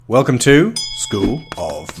Welcome to School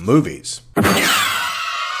of Movies.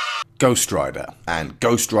 Ghost Rider, and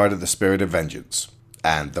Ghost Rider the Spirit of Vengeance,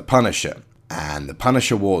 and The Punisher, and The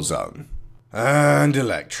Punisher Warzone, and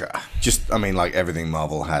Elektra. Like everything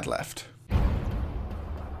Marvel had left.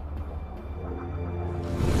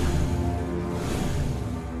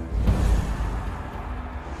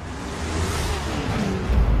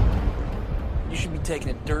 You should be taking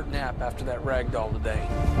a dirt nap after that ragdoll today.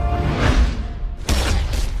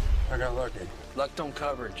 I got lucky. Luck don't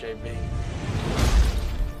cover it, JB.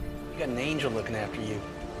 You got an angel looking after you.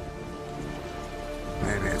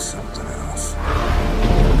 Maybe it's something else.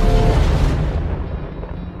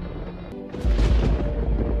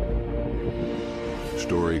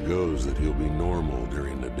 Story goes that he'll be normal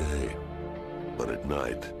during the day, but at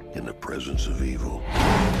night, in the presence of evil,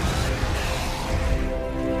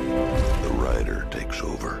 the Rider takes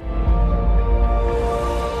over.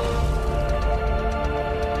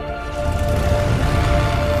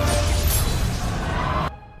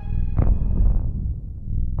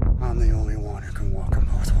 I'm the only one who can walk in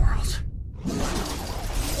both worlds.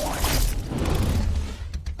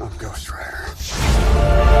 I'm Ghost Rider.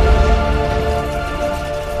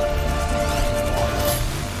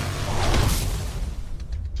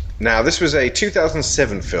 Now, this was a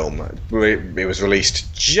 2007 film. It was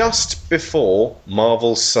released just before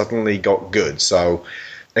Marvel suddenly got good. So,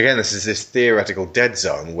 again, this is this theoretical dead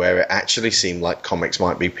zone where it actually seemed like comics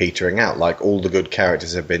might be petering out. Like, all the good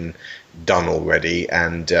characters have been done already,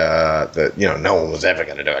 and no one was ever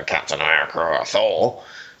going to do a Captain America or a Thor.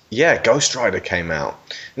 Yeah, Ghost Rider came out.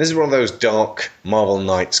 And this is one of those dark Marvel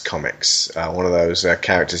Knights comics. One of those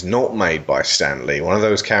characters not made by Stan Lee. One of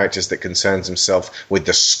those characters that concerns himself with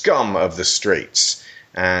the scum of the streets,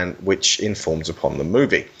 and which informs upon the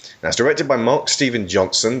movie. Now, it's directed by Mark Steven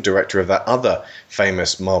Johnson, director of that other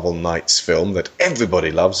famous Marvel Knights film that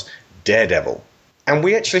everybody loves, Daredevil. And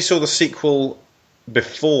we actually saw the sequel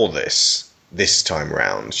before this time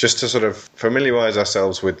round, just to sort of familiarise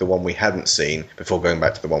ourselves with the one we hadn't seen before going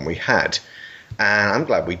back to the one we had. And I'm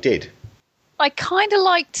glad we did. I kind of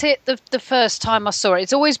liked it the first time I saw it.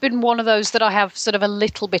 It's always been one of those that I have sort of a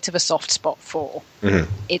little bit of a soft spot for. Mm-hmm.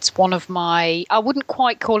 It's one of my... I wouldn't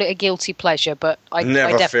quite call it a guilty pleasure, but I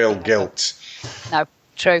never definitely feel guilt. No,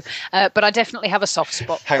 true. But I definitely have a soft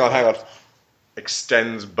spot. Hang on.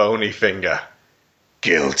 Extends bony finger.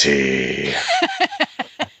 Guilty.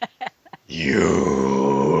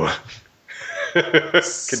 You. Continue.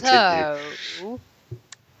 So,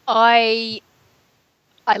 I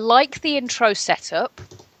like the intro setup.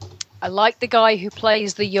 I like the guy who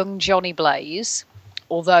plays the young Johnny Blaze.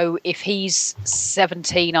 Although, if he's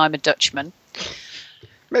 17, I'm a Dutchman.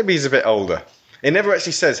 Maybe he's a bit older. It never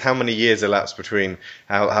actually says how many years elapsed between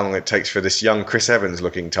how long it takes for this young Chris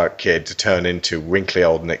Evans-looking type kid to turn into wrinkly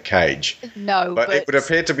old Nick Cage. No, but it would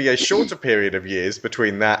appear to be a shorter period of years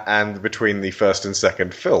between that and between the first and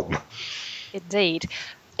second film. Indeed.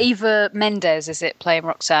 Eva Mendes, is it, playing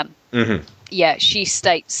Roxanne? Mm-hmm. Yeah, she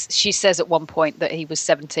says at one point that he was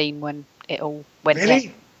 17 when it all went down.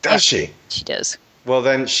 Really? Does she? She does. Well,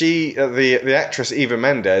 then the actress Eva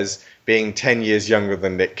Mendes, being 10 years younger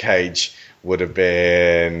than Nick Cage, would have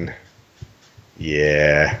been,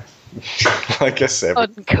 yeah, like I said,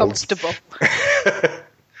 uncomfortable.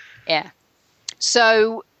 Yeah.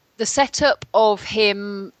 So the setup of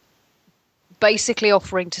him basically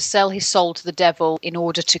offering to sell his soul to the devil in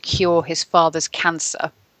order to cure his father's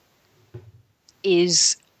cancer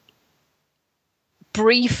is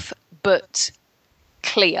brief but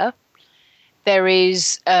clear. There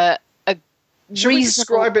is Should we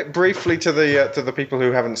describe it briefly to the people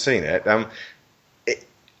who haven't seen it?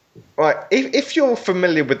 Right, if you're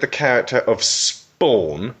familiar with the character of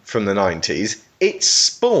Spawn from the 90s, it's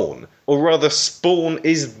Spawn, or rather Spawn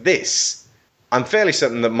is this. I'm fairly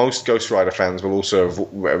certain that most Ghost Rider fans will also have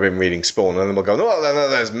been reading Spawn, and then will go, oh,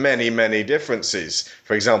 there's many, many differences.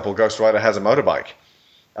 For example, Ghost Rider has a motorbike.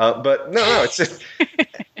 But no, it's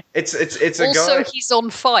a also, guy... he's on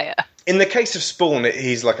fire. In the case of Spawn,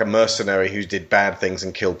 he's like a mercenary who did bad things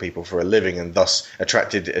and killed people for a living, and thus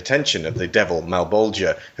attracted attention of the devil,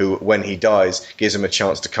 Malbolgia, who, when he dies, gives him a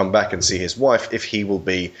chance to come back and see his wife if he will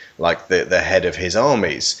be like the head of his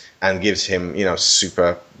armies, and gives him,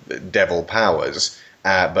 super devil powers.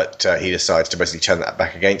 But he decides to basically turn that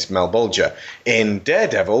back against Malbolgia. In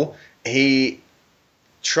Daredevil, he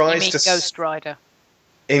tries to... Ghost Rider.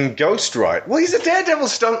 In Ghost Rider. Well, he's a Daredevil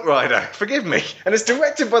stunt rider. Forgive me. And it's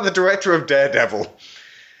directed by the director of Daredevil.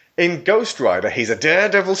 In Ghost Rider, he's a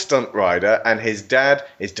daredevil stunt rider, and his dad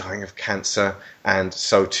is dying of cancer, and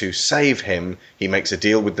so to save him, he makes a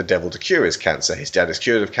deal with the devil to cure his cancer. His dad is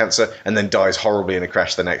cured of cancer, and then dies horribly in a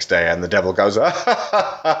crash the next day, and the devil goes, ah, ha,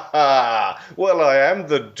 ha, ha, ha. Well, I am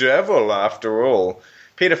the devil after all.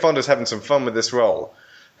 Peter Fonda's having some fun with this role.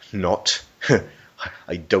 Not.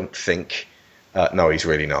 I don't think. No, he's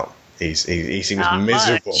really not. He seems Not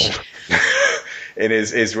miserable in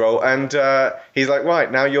his role, and he's like,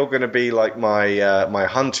 right, now you're going to be like my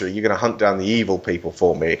hunter. You're going to hunt down the evil people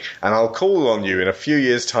for me, and I'll call on you in a few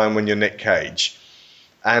years' time when you're Nick Cage.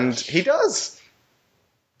 And he does.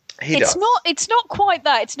 It's not quite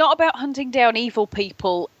that. It's not about hunting down evil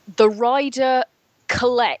people. The rider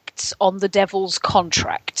collects on the devil's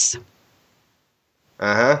contracts.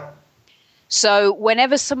 Uh-huh. So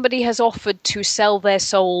whenever somebody has offered to sell their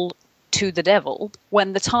soul to the devil,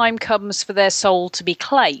 when the time comes for their soul to be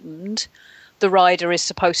claimed, the rider is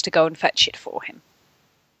supposed to go and fetch it for him.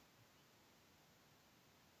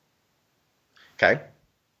 Okay.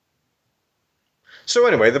 So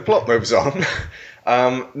anyway, the plot moves on.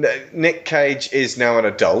 Nick Cage is now an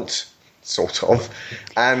adult, sort of.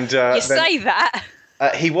 And say that.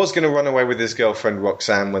 He was going to run away with his girlfriend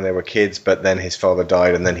Roxanne when they were kids, but then his father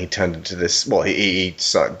died, and then he turned into this. Well, he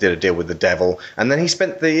did a deal with the devil, and then he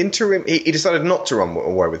spent the interim. He decided not to run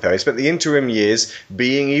away with her. He spent the interim years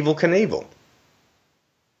being Evel Knievel.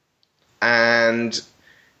 And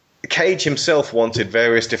Cage himself wanted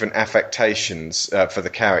various different affectations for the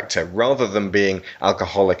character, rather than being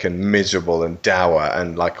alcoholic and miserable and dour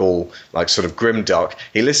and all sort of grimdark.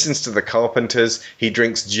 He listens to the Carpenters. He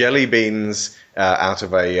drinks jelly beans out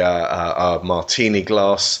of a martini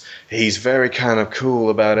glass. He's very kind of cool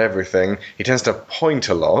about everything. He tends to point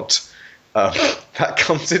a lot. That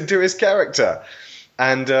comes into his character.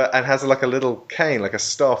 And has like a little cane, like a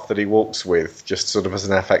staff that he walks with, just sort of as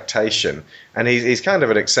an affectation. And he's kind of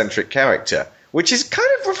an eccentric character, which is kind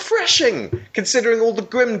of refreshing, considering all the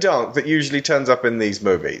grimdark that usually turns up in these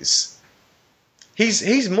movies.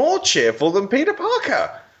 He's more cheerful than Peter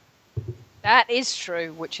Parker. That is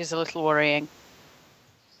true, which is a little worrying.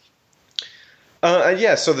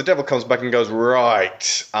 So the devil comes back and goes,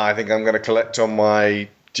 right, I think I'm going to collect on my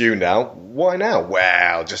due now. Why now?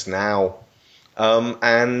 Well, just now.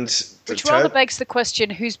 Which rather begs the question: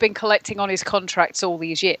 who's been collecting on his contracts all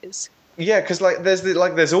these years? Yeah, because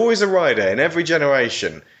there's always a rider in every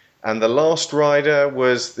generation, and the last rider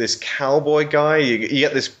was this cowboy guy. You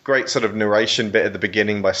get this great sort of narration bit at the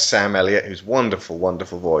beginning by Sam Elliott, whose wonderful,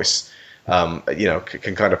 wonderful voice,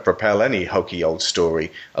 can kind of propel any hokey old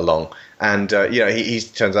story along. And he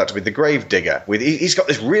turns out to be the grave digger. He's got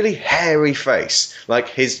this really hairy face, like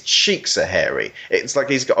his cheeks are hairy. It's like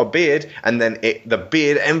he's got a beard, and then the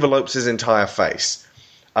beard envelopes his entire face.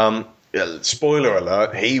 Spoiler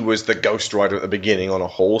alert: he was the Ghost Rider at the beginning on a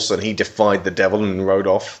horse, and he defied the devil and rode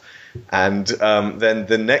off. And then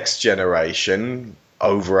the next generation,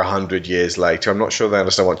 over 100 years later, I'm not sure they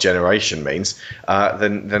understand what generation means.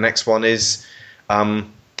 Then the next one is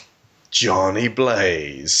Johnny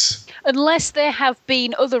Blaze. Unless there have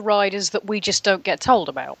been other riders that we just don't get told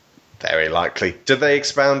about. Very likely. Do they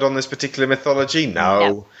expound on this particular mythology?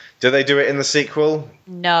 No. Do they do it in the sequel?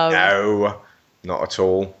 No. No. Not at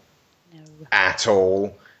all. No. At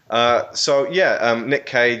all. Nick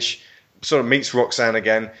Cage sort of meets Roxanne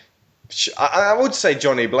again. I would say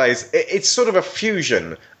Johnny Blaze. It's sort of a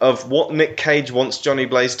fusion of what Nick Cage wants Johnny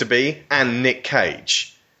Blaze to be and Nick Cage.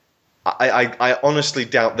 I honestly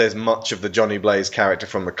doubt there's much of the Johnny Blaze character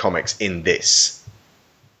from the comics in this.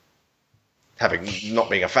 Having not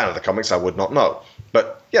being a fan of the comics, I would not know.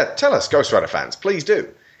 But yeah, tell us, Ghost Rider fans, please do.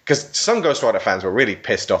 Because some Ghost Rider fans were really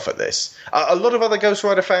pissed off at this. A lot of other Ghost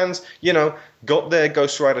Rider fans, got their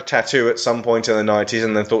Ghost Rider tattoo at some point in the 90s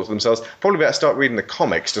and then thought to themselves, probably better start reading the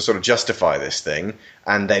comics to sort of justify this thing,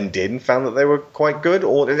 and then did and found that they were quite good.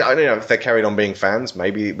 Or, I don't know, if they carried on being fans,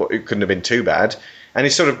 maybe it couldn't have been too bad. And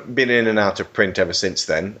he's sort of been in and out of print ever since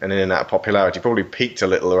then, and in and out of popularity. Probably peaked a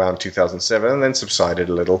little around 2007 and then subsided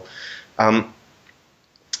a little.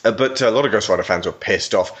 But a lot of Ghost Rider fans were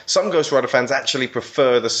pissed off. Some Ghost Rider fans actually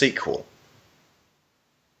prefer the sequel.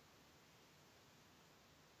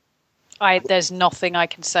 There's nothing I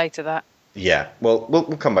can say to that. Yeah, well, we'll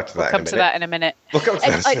come back to that in a minute. We'll come to that in a minute. We'll come to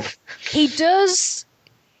that.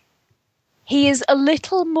 He is a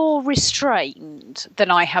little more restrained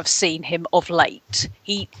than I have seen him of late.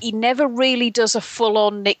 He never really does a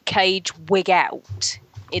full-on Nick Cage wig out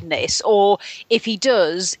in this, or if he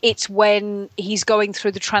does, it's when he's going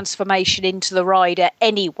through the transformation into the rider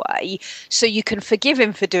anyway, so you can forgive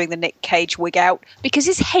him for doing the Nick Cage wig out because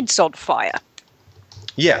his head's on fire.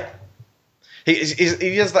 Yeah.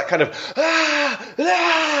 He does that kind of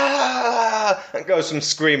and goes from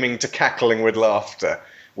screaming to cackling with laughter,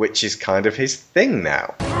 which is kind of his thing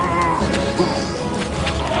now.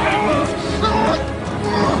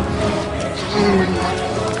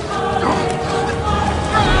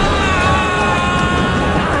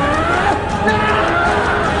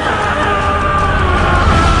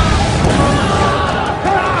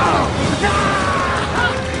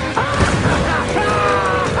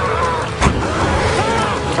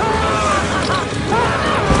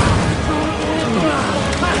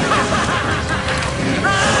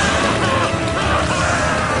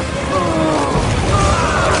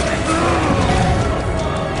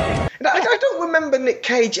 I don't remember Nick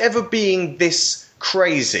Cage ever being this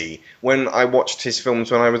crazy when I watched his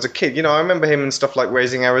films when I was a kid. You know, I remember him in stuff like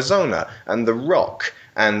Raising Arizona and The Rock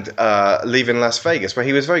and Leaving Las Vegas, where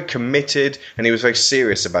he was very committed and he was very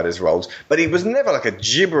serious about his roles, but he was never like a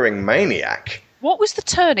gibbering maniac. What was the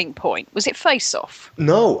turning point? Was it Face Off?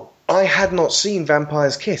 No, I had not seen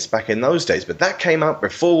Vampire's Kiss back in those days, but that came out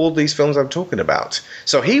before all these films I'm talking about.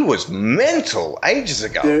 So he was mental ages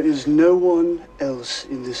ago. There is no one else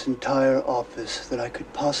in this entire office that I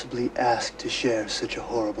could possibly ask to share such a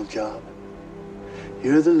horrible job.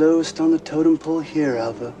 You're the lowest on the totem pole here,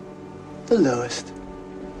 Alva. The lowest.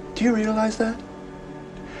 Do you realize that?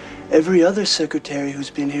 Every other secretary who's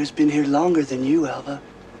been here longer than you, Alva.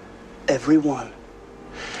 Every one.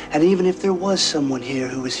 And even if there was someone here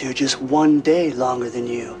who was here just one day longer than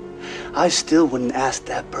you, I still wouldn't ask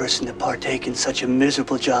that person to partake in such a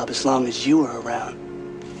miserable job as long as you were around.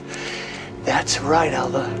 That's right,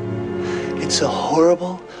 Alva. It's a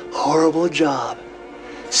horrible, horrible job.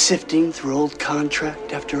 Sifting through old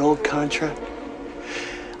contract after old contract.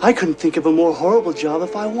 I couldn't think of a more horrible job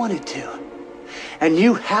if I wanted to. And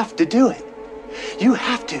you have to do it. You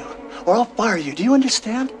have to, or I'll fire you. Do you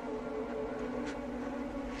understand?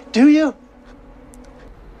 Do you?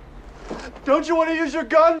 Don't you want to use your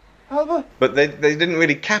gun, Alva? But they didn't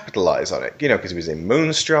really capitalize on it, you know, because he was in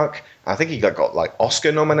Moonstruck. I think he got like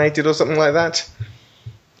Oscar nominated or something like that.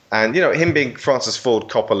 And, you know, him being Francis Ford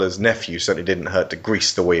Coppola's nephew certainly didn't hurt to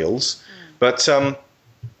grease the wheels. But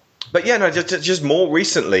yeah, no, just more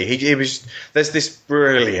recently, he was. There's this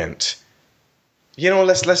brilliant. You know,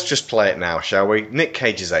 let's just play it now, shall we? Nick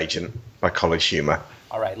Cage's Agent by College Humor.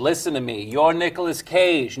 All right, listen to me. You're Nicolas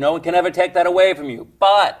Cage. No one can ever take that away from you.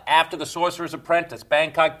 But after The Sorcerer's Apprentice,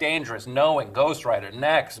 Bangkok Dangerous, Knowing, Ghost Rider,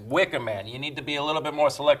 Next, Wicker Man, you need to be a little bit more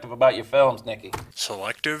selective about your films, Nicky.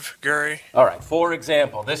 Selective, Gary? All right, for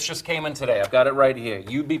example, this just came in today. I've got it right here.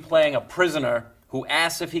 You'd be playing a prisoner who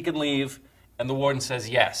asks if he can leave, and the warden says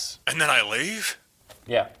yes. And then I leave?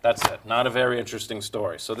 Yeah, that's it. Not a very interesting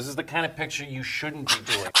story. So this is the kind of picture you shouldn't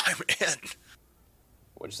be doing. I'm in.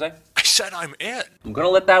 What'd you say? I said I'm in. I'm gonna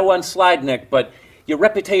let that one slide, Nick, but your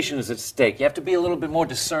reputation is at stake. You have to be a little bit more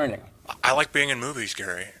discerning. I like being in movies,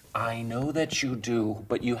 Gary. I know that you do,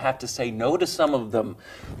 but you have to say no to some of them.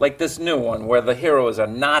 Like this new one where the hero is a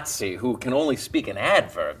Nazi who can only speak in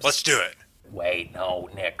adverbs. Let's do it. Wait, no,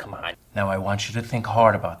 Nick, come on. Now I want you to think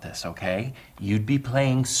hard about this, okay? You'd be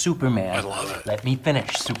playing Superman. I love it. Let me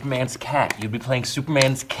finish. Superman's cat. You'd be playing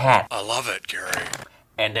Superman's cat. I love it, Gary.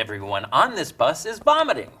 And everyone on this bus is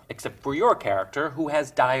vomiting, except for your character, who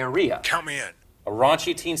has diarrhea. Count me in. A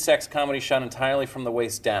raunchy teen sex comedy shot entirely from the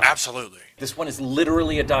waist down. Absolutely. This one is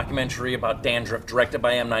literally a documentary about dandruff, directed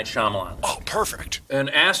by M. Night Shyamalan. Oh, perfect. An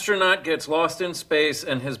astronaut gets lost in space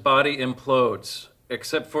and his body implodes,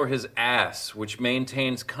 except for his ass, which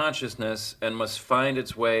maintains consciousness and must find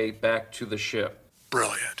its way back to the ship.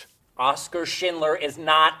 Brilliant. Oscar Schindler is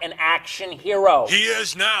not an action hero. He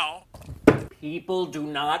is now. People do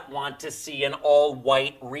not want to see an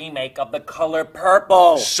all-white remake of The Color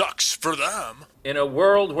Purple. Sucks for them. In a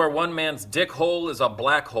world where one man's dick hole is a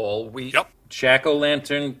black hole, Yep.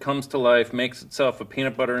 Jack-o'-lantern comes to life, makes itself a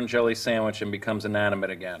peanut butter and jelly sandwich, and becomes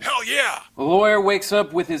inanimate again. Hell yeah. A lawyer wakes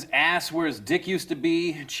up with his ass where his dick used to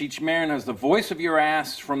be. Cheech Marin has the voice of your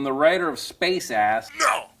ass from the writer of Space Ass.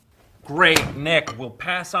 No. Great, Nick. We'll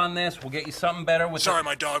pass on this. We'll get you something better with Sorry,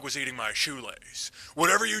 my dog was eating my shoelace.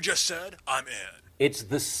 Whatever you just said, I'm in. It's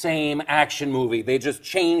the same action movie. They just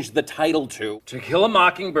changed the title to Kill a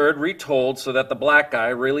Mockingbird Retold so that the black guy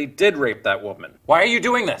really did rape that woman. Why are you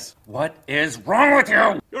doing this? What is wrong with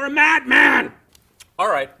you? You're a madman! All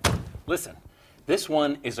right, listen. This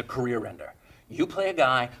one is a career ender. You play a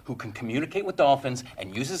guy who can communicate with dolphins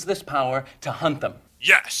and uses this power to hunt them.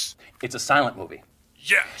 Yes. It's a silent movie.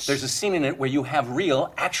 Yes. There's a scene in it where you have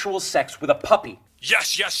real, actual sex with a puppy.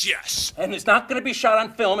 Yes, yes, yes. And it's not going to be shot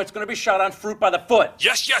on film. It's going to be shot on fruit by the foot.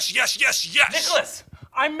 Yes, yes, yes, yes, yes. Nicholas,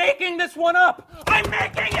 I'm making this one up. I'm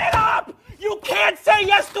making it up. You can't say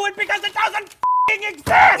yes to it because it doesn't f***ing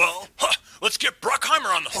exist! Well, let's get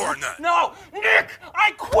Bruckheimer on the horn then. No, Nick,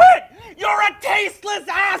 I quit! You're a tasteless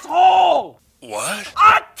asshole! What?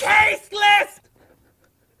 A tasteless!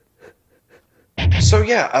 So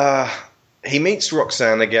yeah, he meets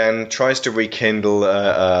Roxanne again, tries to rekindle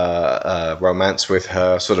romance with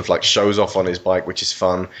her, sort of like shows off on his bike, which is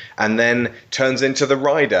fun, and then turns into the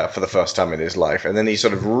rider for the first time in his life. And then he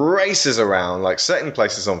sort of races around, like setting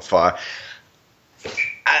places on fire.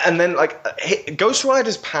 And then, like, Ghost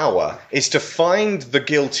Rider's power is to find the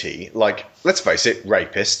guilty, like, let's face it,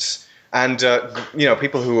 rapists, and,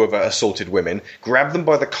 people who have assaulted women, grab them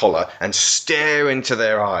by the collar and stare into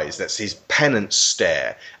their eyes. That's his penance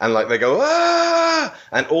stare. And, like, they go, ah!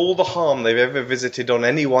 And all the harm they've ever visited on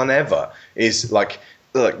anyone ever is, like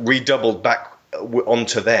redoubled back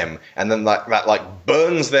onto them. And then, that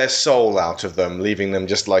burns their soul out of them, leaving them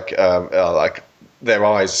just, like their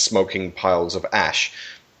eyes smoking piles of ash,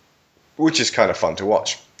 which is kind of fun to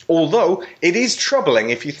watch. Although, it is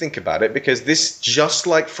troubling if you think about it, because this, just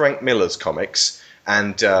like Frank Miller's comics,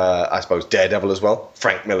 and I suppose Daredevil as well,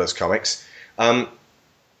 Frank Miller's comics,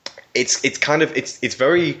 it's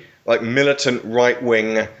very, like, militant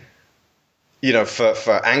right-wing,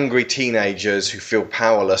 for angry teenagers who feel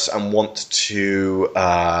powerless and want to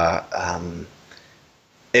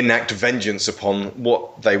enact vengeance upon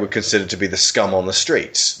what they would consider to be the scum on the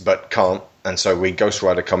streets, but can't. And so read Ghost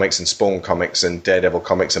Rider comics and Spawn comics and Daredevil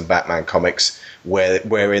comics and Batman comics,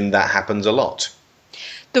 wherein that happens a lot.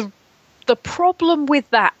 The problem with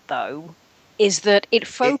that, though, is that it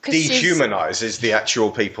focuses... It dehumanizes the actual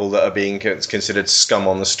people that are being considered scum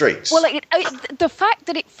on the streets. Well, the fact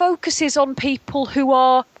that it focuses on people who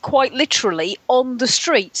are quite literally on the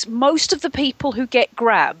streets. Most of the people who get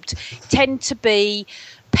grabbed tend to be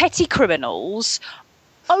petty criminals,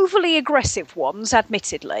 overly aggressive ones,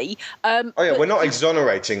 admittedly. We're not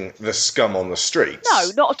exonerating the scum on the streets.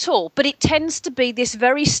 No, not at all. But it tends to be this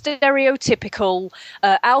very stereotypical,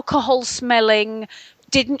 alcohol-smelling,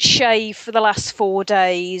 didn't shave for the last 4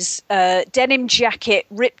 days, denim jacket,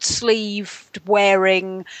 ripped sleeve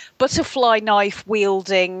wearing, butterfly knife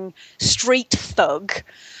wielding, street thug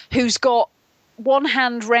who's got one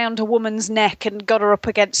hand round a woman's neck and got her up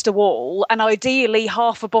against a wall, and ideally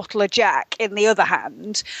half a bottle of Jack in the other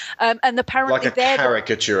hand. And apparently like a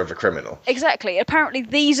caricature of a criminal. Exactly. Apparently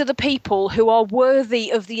these are the people who are worthy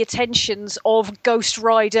of the attentions of Ghost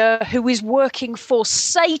Rider, who is working for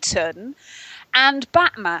Satan and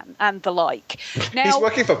Batman and the like. Now, he's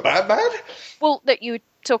working for Batman? Well, that you were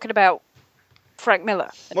talking about Frank Miller.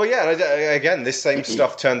 Well, yeah, again, this same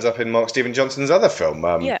stuff turns up in Mark Steven Johnson's other film,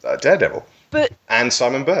 Daredevil. And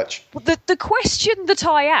Simon Birch. The question that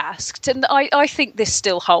I asked, and I think this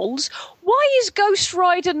still holds, why is Ghost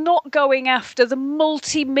Rider not going after the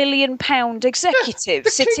multi-million-pound executive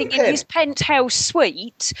sitting in his penthouse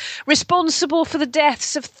suite, responsible for the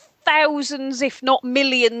deaths of thousands, if not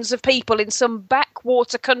millions, of people in some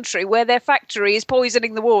backwater country where their factory is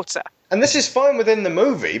poisoning the water? And this is fine within the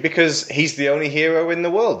movie because he's the only hero in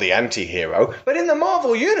the world, the anti-hero. But in the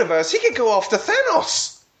Marvel Universe, he could go after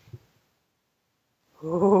Thanos.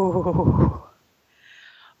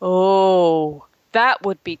 Oh, that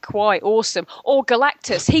would be quite awesome. Or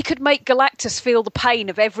Galactus. He could make Galactus feel the pain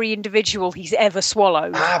of every individual he's ever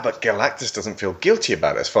swallowed. But Galactus doesn't feel guilty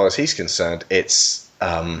about it. As far as he's concerned, it's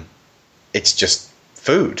just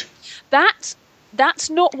food. That's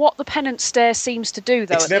not what the penance stare seems to do,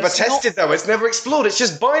 though. It's never tested, though. It's never explored. It's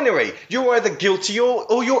just binary. You're either guilty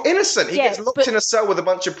or you're innocent. He gets locked in a cell with a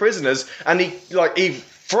bunch of prisoners, and he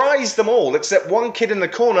fries them all, except one kid in the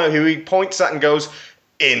corner who he points at and goes,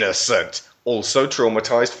 innocent. Also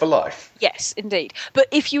traumatized for life. Yes, indeed. But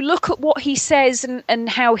if you look at what he says and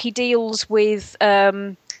how he deals with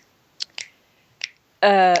Wes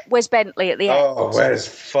Bentley at the end. Oh, where's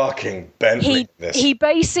fucking Bentley? He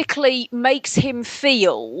basically makes him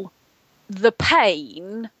feel the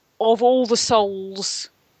pain of all the souls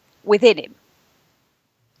within him.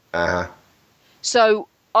 Uh-huh. So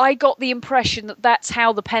I got the impression that that's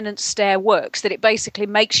how the penance stare works, that it basically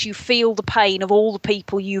makes you feel the pain of all the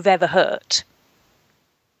people you've ever hurt.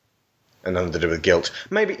 And nothing to do with guilt.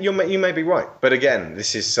 Maybe you may be right, but again,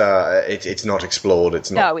 this is it's not explored. It's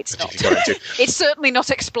not. No, it's not. It's certainly not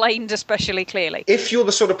explained especially clearly. If you're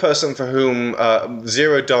the sort of person for whom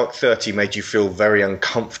Zero Dark 30 made you feel very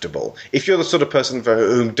uncomfortable, if you're the sort of person for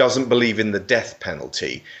whom doesn't believe in the death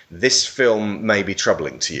penalty, this film may be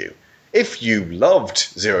troubling to you. If you loved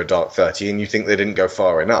Zero Dark 30 and you think they didn't go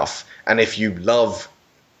far enough, and if you love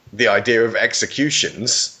the idea of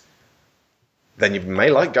executions, then you may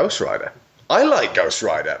like Ghost Rider. I like Ghost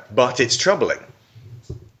Rider, but it's troubling.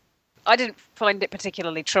 I didn't find it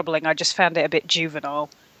particularly troubling. I just found it a bit juvenile.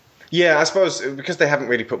 Yeah, I suppose because they haven't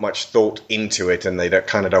really put much thought into it, and they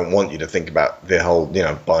kind of don't want you to think about the whole,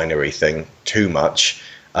 binary thing too much.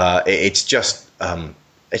 It's just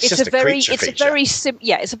just a creature feature.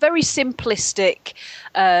 It's a very simplistic,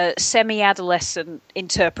 semi-adolescent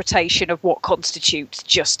interpretation of what constitutes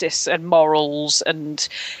justice and morals and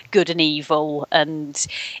good and evil, and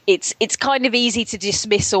it's kind of easy to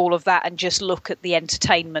dismiss all of that and just look at the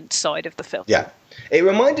entertainment side of the film. Yeah, it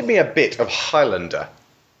reminded me a bit of Highlander.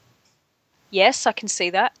 Yes, I can see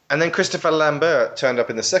that. And then Christopher Lambert turned up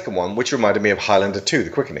in the second one, which reminded me of Highlander 2, The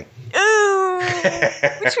Quickening. Ooh,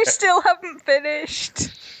 which we still haven't finished.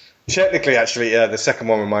 Technically, actually, the second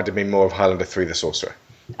one reminded me more of Highlander 3, The Sorcerer.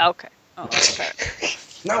 Okay. Oh, that's fair.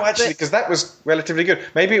 No, actually, because that was relatively good.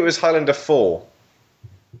 Maybe it was Highlander 4.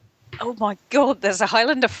 Oh my God, there's a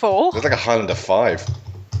Highlander 4? There's like a Highlander 5.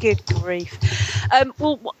 Good grief.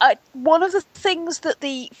 One of the things that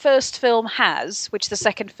the first film has, which the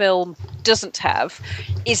second film doesn't have,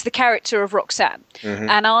 is the character of Roxanne. Mm-hmm.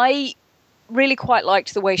 And I really quite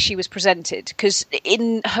liked the way she was presented, because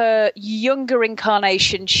in her younger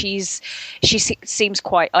incarnation, she seems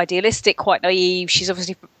quite idealistic, quite naive. She's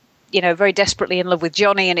obviously, very desperately in love with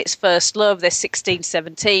Johnny, and it's first love. They're 16,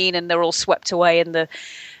 17, and they're all swept away in the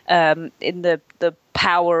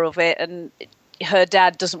power of it. And her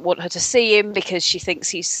dad doesn't want her to see him because she thinks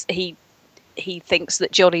he thinks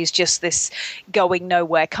that Johnny's just this going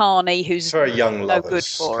nowhere carny who's very young, no good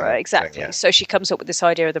for her. Exactly. Thing, yeah. So she comes up with this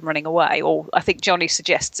idea of them running away, or I think Johnny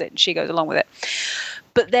suggests it and she goes along with it.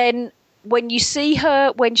 But then when you see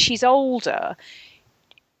her when she's older,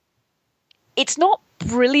 it's not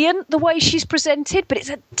brilliant the way she's presented, but it's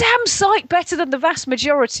a damn sight better than the vast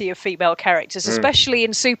majority of female characters, especially in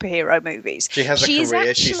superhero movies. She has a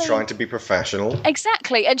career, she's trying to be professional.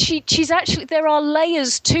 Exactly, and she's actually, there are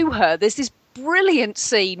layers to her. There's this brilliant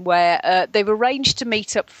scene where they've arranged to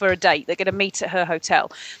meet up for a date. They're going to meet at her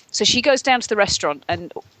hotel. So she goes down to the restaurant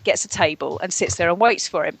and gets a table and sits there and waits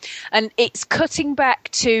for him. And it's cutting back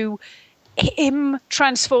to him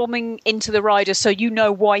transforming into the rider, so you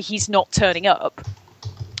know why he's not turning up.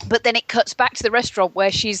 But then it cuts back to the restaurant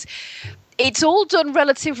where it's all done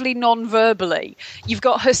relatively non-verbally. You've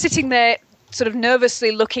got her sitting there sort of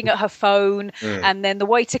nervously looking at her phone, and then the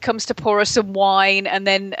waiter comes to pour her some wine, and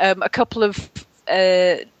then a couple of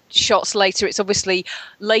shots later, it's obviously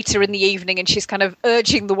later in the evening, and she's kind of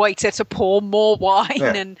urging the waiter to pour more wine.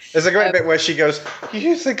 Yeah. And there's a great bit where she goes,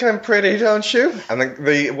 "You think I'm pretty, don't you?" And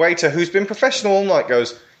the waiter, who's been professional all night,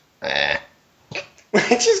 goes,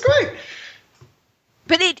 which is great.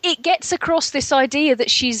 But it gets across this idea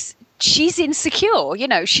that she's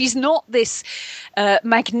insecure. She's not this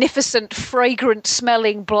magnificent,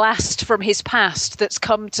 fragrant-smelling blast from his past that's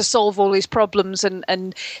come to solve all his problems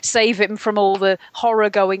and save him from all the horror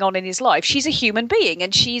going on in his life. She's a human being,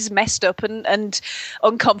 and she's messed up and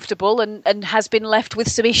uncomfortable and has been left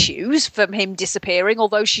with some issues from him disappearing,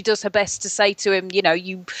 although she does her best to say to him,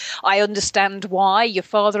 I understand why. Your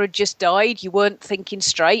father had just died. You weren't thinking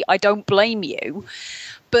straight. I don't blame you.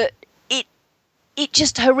 But it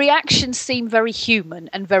just, her reactions seem very human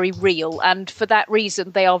and very real, and for that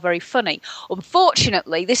reason they are very funny.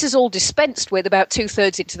 Unfortunately, this is all dispensed with about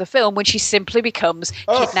 2/3 into the film when she simply becomes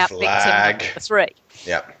kidnapped victim number 3.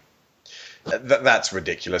 Yeah, that's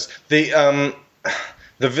ridiculous. The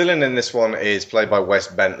villain in this one is played by Wes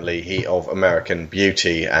Bentley, he of American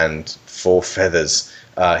Beauty and Four Feathers.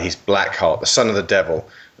 He's Blackheart, the son of the devil.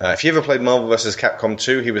 If you ever played Marvel vs. Capcom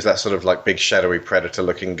 2, he was that sort of like big shadowy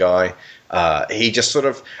predator-looking guy. He just sort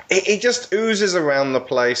of he just oozes around the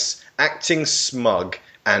place, acting smug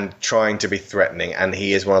and trying to be threatening. And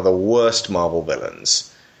he is one of the worst Marvel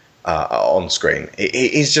villains on screen.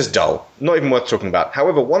 He's just dull, not even worth talking about.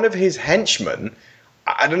 However, one of his henchmen,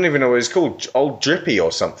 I don't even know what he's called, Old Drippy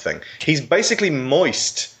or something. He's basically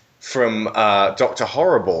Moist from Dr.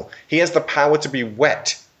 Horrible. He has the power to be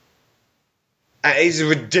wet. He's a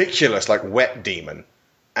ridiculous, like, wet demon.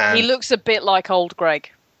 And he looks a bit like old Greg.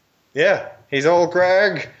 Yeah, he's old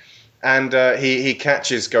Greg. And he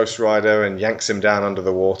catches Ghost Rider and yanks him down under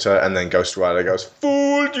the water, and then Ghost Rider goes,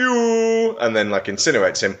 "Fooled you!" and then, like,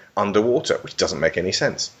 incinerates him underwater, which doesn't make any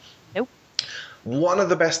sense. Nope. One of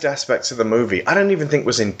the best aspects of the movie, I don't even think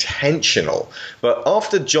was intentional, but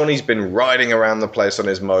after Johnny's been riding around the place on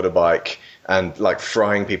his motorbike and like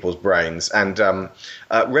frying people's brains, and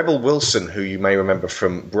Rebel Wilson, who you may remember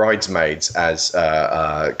from Bridesmaids as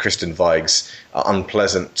Kristen Wiig's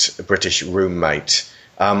unpleasant British roommate,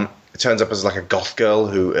 turns up as like a goth girl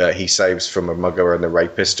who he saves from a mugger and a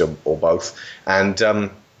rapist, or both. And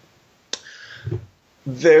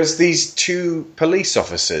there's these two police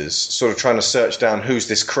officers sort of trying to search down who's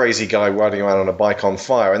this crazy guy riding around on a bike on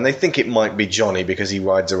fire, and they think it might be Johnny because he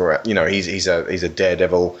rides around. You know, he's a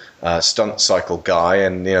daredevil stunt cycle guy,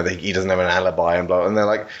 and you know he doesn't have an alibi and blah. And they're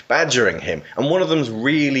like badgering him, and one of them's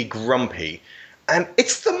really grumpy, and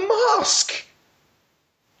it's the Mask.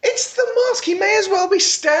 It's the Mask. He may as well be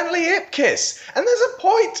Stanley Ipkiss. And there's a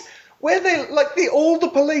point where they all the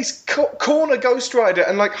police corner Ghost Rider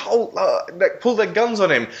and pull their guns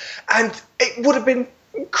on him, and it would have been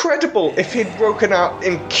incredible if he'd broken out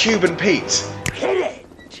in Cuban Pete. Hit it!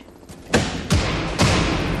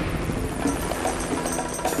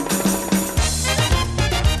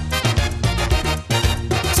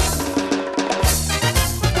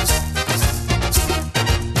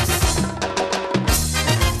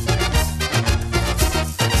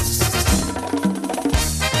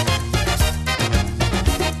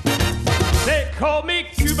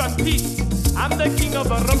 I'm the king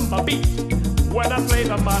of a rumba beat. When I play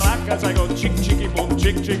the maracas, I go chick chicky boom,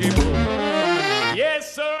 chick chicky boom.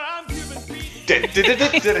 Yes, sir, I'm Cuban Pete.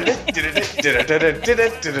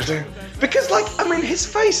 Because, his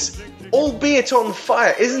face, albeit on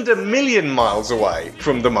fire, isn't a million miles away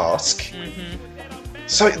from the Mask. Mm-hmm.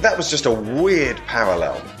 So that was just a weird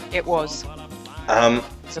parallel. It was. It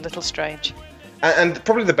was a little strange. And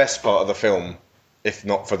probably the best part of the film, if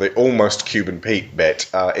not for the almost Cuban Pete bit,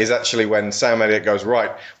 is actually when Sam Elliott goes,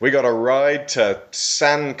 right, we got to ride to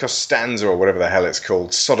San Costanza, or whatever the hell it's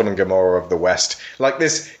called, Sodom and Gomorrah of the West, like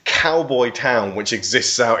this cowboy town which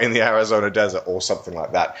exists out in the Arizona desert or something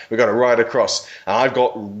like that. We got to ride across, and I've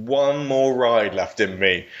got one more ride left in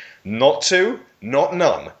me. Not two, not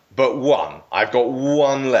none, but one. I've got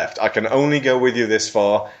one left. I can only go with you this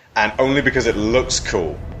far, and only because it looks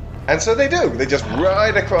cool. And so they do. They just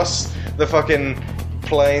ride across the fucking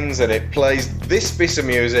plains, and it plays this piece of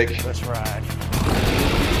music. Let's ride.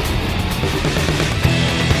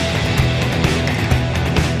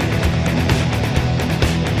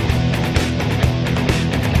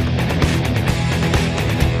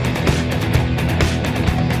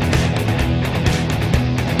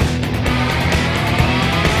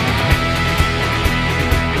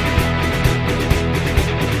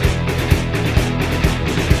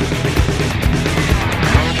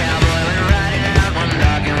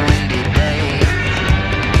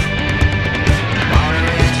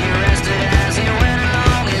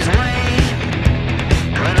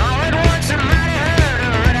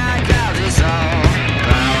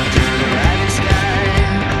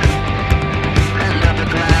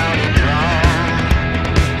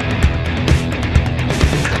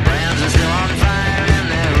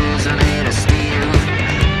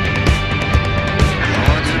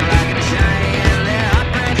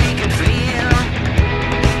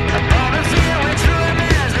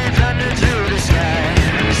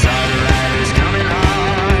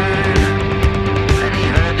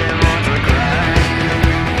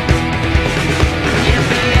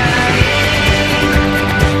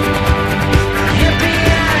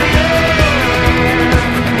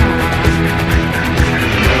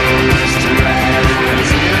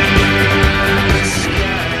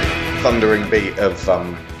 Thundering beat of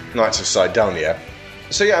Knights of Sidonia.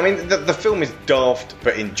 So yeah, I mean, the film is daft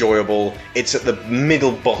but enjoyable. It's at the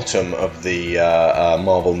middle bottom of the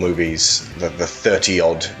Marvel movies, the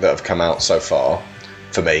 30-odd that have come out so far,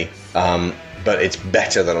 for me. But it's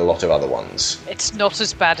better than a lot of other ones. It's not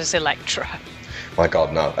as bad as Elektra. My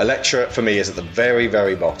God, no. Elektra, for me, is at the very,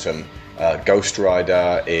 very bottom. Ghost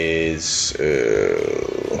Rider is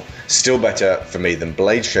still better for me than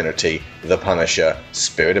Blade Trinity, The Punisher,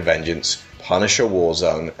 Spirit of Vengeance, Punisher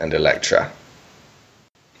Warzone, and Elektra.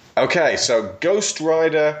 Okay, so Ghost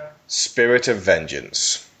Rider, Spirit of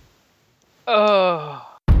Vengeance. Oh.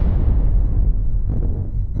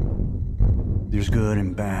 There's good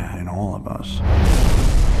and bad in all of us.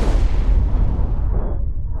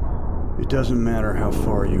 It doesn't matter how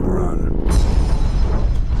far you run.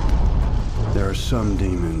 There are some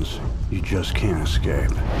demons you just can't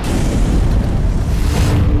escape.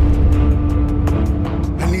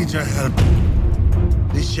 I need your help.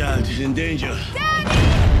 This child is in danger.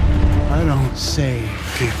 I don't save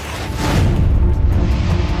people.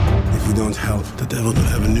 If you don't help, the devil will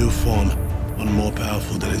have a new form, one more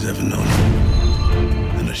powerful than he's ever known.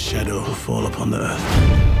 And a shadow will fall upon the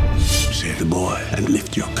earth. Save the boy and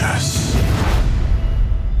lift your curse.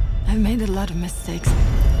 I've made a lot of mistakes.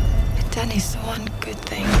 But Danny's the one good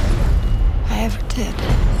thing I ever did.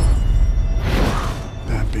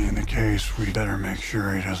 That being the case, we better make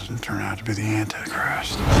sure he doesn't turn out to be the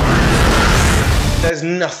Antichrist. There's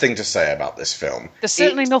nothing to say about this film. There's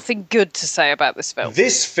certainly nothing good to say about this film.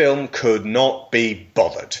 This film could not be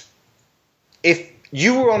bothered. If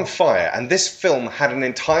you were on fire and this film had an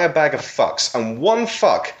entire bag of fucks and one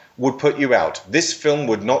fuck would put you out, this film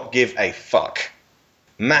would not give a fuck.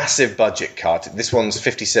 Massive budget cut. This one's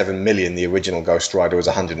 57 million. The original Ghost Rider was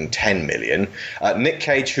 110 million. Nick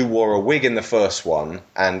Cage, who wore a wig in the first one,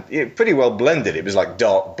 and it pretty well blended. It was like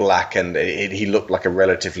dark black, and he looked like a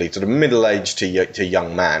relatively sort of middle-aged to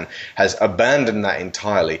young man, has abandoned that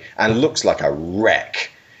entirely and looks like a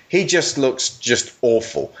wreck. He just looks just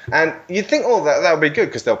awful. And you'd think, oh, that would be good,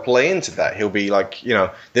 because they'll play into that. He'll be like, you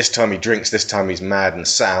know, this time he drinks, this time he's mad and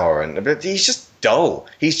sour. But he's just dull.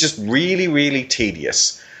 He's just really, really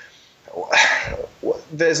tedious.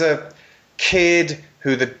 There's a kid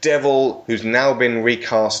who's now been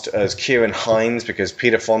recast as Kieran Hines, because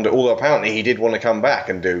Peter Fonda, although apparently he did want to come back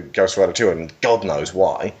and do Ghost Rider 2, and God knows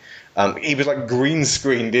why. He was like green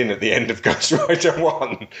screened in at the end of Ghost Rider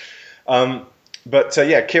 1. But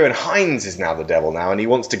Kieran Hines is now the devil now, and he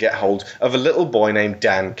wants to get hold of a little boy named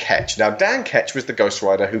Dan Ketch. Now, Dan Ketch was the Ghost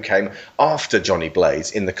Rider who came after Johnny Blaze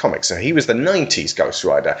in the comics, so he was the 90s Ghost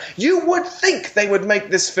Rider. You would think they would make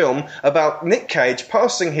this film about Nick Cage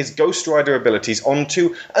passing his Ghost Rider abilities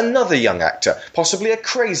onto another young actor, possibly a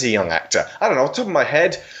crazy young actor. I don't know, off the top of my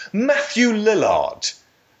head, Matthew Lillard.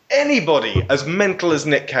 Anybody as mental as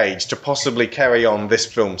Nick Cage to possibly carry on this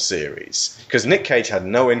film series, because Nick Cage had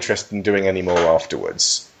no interest in doing any more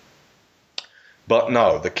afterwards. But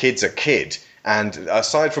no, the kid's a kid, and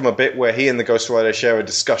aside from a bit where he and the Ghost Rider share a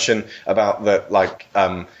discussion about that, like,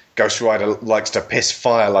 Ghost Rider likes to piss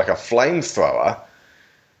fire like a flamethrower,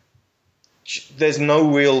 there's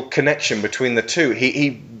no real connection between the two.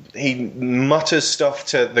 He mutters stuff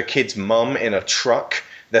to the kid's mum in a truck.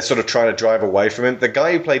 They're sort of trying to drive away from him. The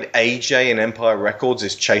guy who played AJ in Empire Records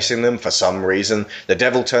is chasing them for some reason. The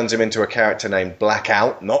devil turns him into a character named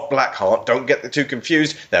Blackout, not Blackheart. Don't get the two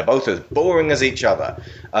confused. They're both as boring as each other.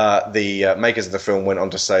 The makers of the film went on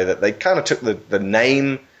to say that they kind of took the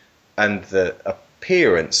name and the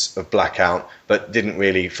appearance of Blackout, but didn't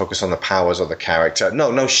really focus on the powers of the character.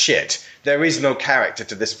 No shit. There is no character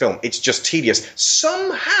to this film. It's just tedious.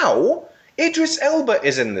 Somehow Idris Elba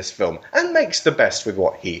is in this film and makes the best with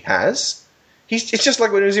what he has. It's just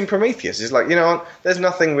like when he was in Prometheus. He's like, you know, there's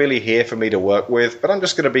nothing really here for me to work with, but I'm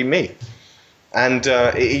just going to be me. And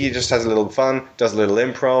he just has a little fun, does a little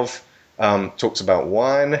improv, talks about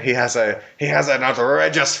wine. He has an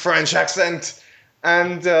outrageous French accent.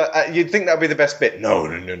 And you'd think that would be the best bit. No.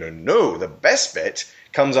 The best bit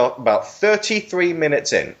comes up about 33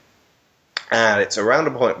 minutes in. And it's around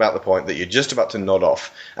about the point that you're just about to nod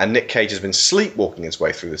off. And Nick Cage has been sleepwalking his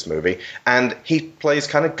way through this movie. And he plays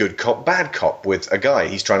kind of good cop, bad cop with a guy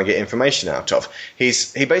he's trying to get information out of. He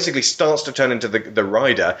basically starts to turn into the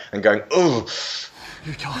rider and going, oh.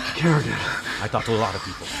 You're talking to Kerrigan. I talk to a lot of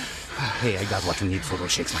people. Hey, I got what you need for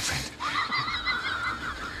those shakes, my friend.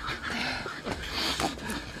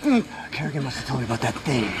 Kerrigan must have told you about that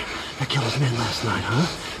thing that killed his men last night, huh?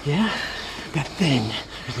 Yeah? That thing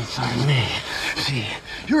is inside of me. See,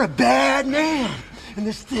 you're a bad man. And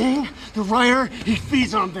this thing, the Rider, he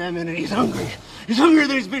feeds on Batman and he's hungry. He's hungrier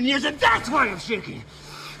than he's been in years, and that's why I'm shaking.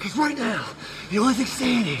 Because right now, the only thing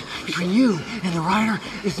standing between you and the Rider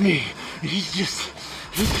is me. And he's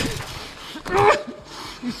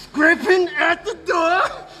scraping at the door.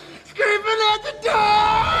 Scraping at the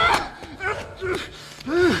door.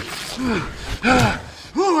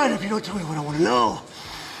 All right, if you don't tell me what I want to know,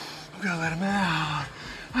 I'm gonna let him out.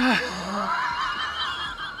 And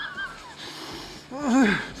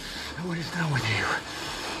when he's done with you,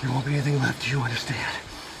 there won't be anything left. Do you understand?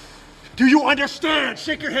 Do you understand?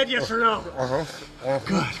 Shake your head, yes or no. Good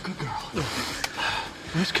girl.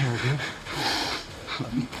 Where's Kerrigan?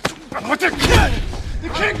 What the kid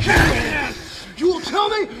Kerrigan! You will tell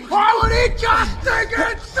me, why would he just think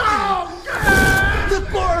it's so good? The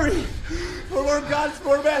party! For more God's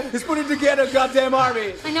poor man is putting together a goddamn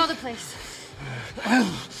army. I know the place.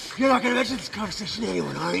 You're not going to mention this conversation to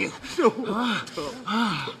anyone, are you? No.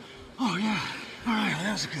 Oh, yeah. All right,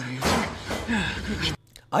 that was a good answer. Yeah, good.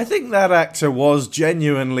 I think that actor was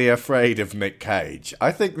genuinely afraid of Nick Cage.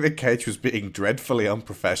 I think Nick Cage was being dreadfully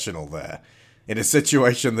unprofessional there, in a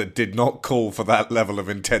situation that did not call for that level of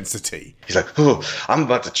intensity. He's like, oh, I'm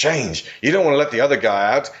about to change. You don't want to let the other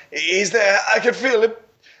guy out. He's there. I can feel him.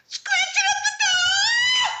 Screeching at the door!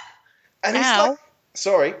 And he's like,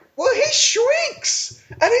 Sorry. Well, he shrieks,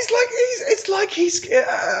 and it's like he's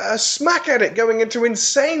a smack addict going into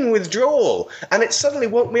insane withdrawal, and it suddenly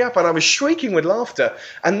woke me up, and I was shrieking with laughter,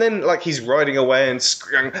 and then like he's riding away and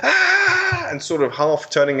screaming, ah, and sort of half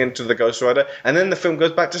turning into the Ghost Rider, and then the film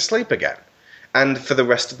goes back to sleep again. And for the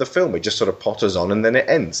rest of the film, it just sort of potters on, and then it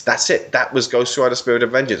ends. That's it. That was Ghost Rider: Spirit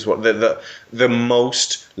of Vengeance. What the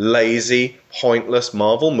most lazy, pointless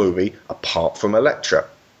Marvel movie apart from Elektra.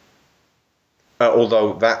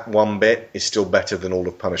 Although that one bit is still better than all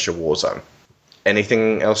of Punisher Warzone.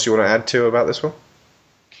 Anything else you want to add to about this one?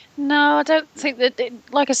 No, I don't think that.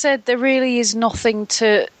 Like I said, there really is nothing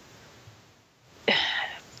to.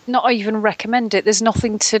 Not even recommend it. There's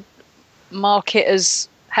nothing to mark it as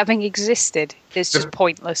having existed. It's just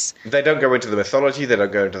pointless. They don't go into the mythology. They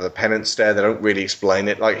don't go into the penance stare. They don't really explain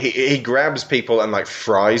it. Like he grabs people and like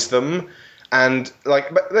fries them, and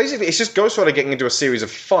like basically it's just Ghost Rider getting into a series of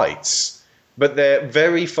fights. But they're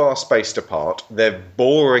very far spaced apart. They're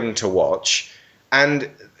boring to watch, and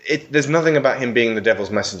there's nothing about him being the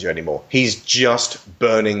devil's messenger anymore. He's just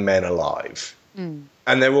burning men alive.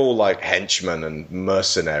 And they're all like henchmen and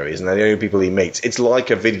mercenaries, and they're the only people he meets. It's like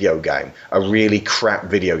a video game, a really crap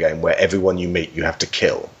video game where everyone you meet you have to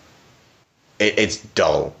kill. It's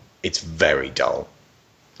dull. It's very dull.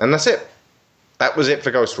 And that's it. That was it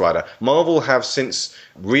for Ghost Rider. Marvel have since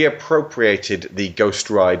reappropriated the Ghost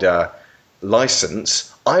Rider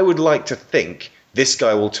license. I would like to think this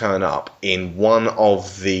guy will turn up in one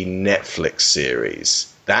of the Netflix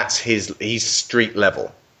series. He's street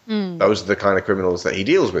level. Those are the kind of criminals that he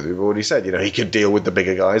deals with. We've already said, he could deal with the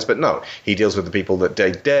bigger guys, but no, he deals with the people that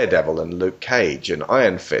Daredevil and Luke Cage and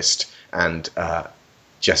Iron Fist and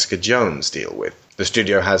Jessica Jones deal with. The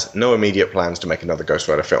studio has no immediate plans to make another Ghost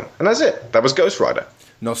Rider film. And that's it. That was Ghost Rider.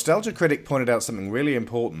 Nostalgia Critic pointed out something really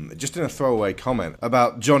important, just in a throwaway comment,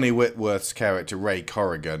 about Johnny Whitworth's character, Ray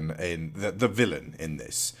Corrigan, in the villain in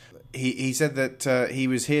this. He said that he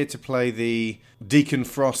was here to play the Deacon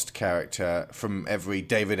Frost character from every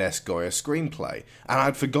David S. Goyer screenplay. And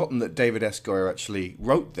I'd forgotten that David S. Goyer actually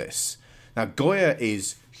wrote this. Now, Goyer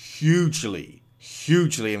is hugely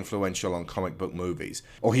influential on comic book movies,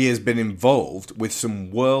 or he has been involved with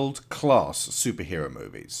some world-class superhero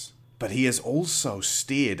movies. But he has also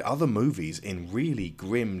steered other movies in really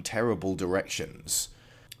grim, terrible directions.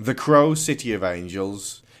 The Crow, City of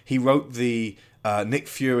Angels. He wrote the Nick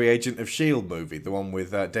Fury Agent of S.H.I.E.L.D. movie, the one with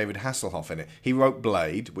David Hasselhoff in it. He wrote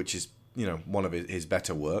Blade, which is, one of his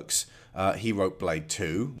better works. He wrote Blade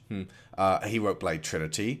 2. He wrote Blade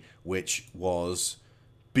Trinity, which was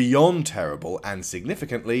beyond terrible, and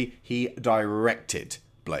significantly, he directed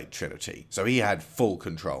Blade Trinity. So he had full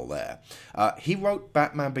control there. He wrote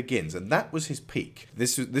Batman Begins, and that was his peak.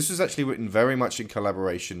 This was actually written very much in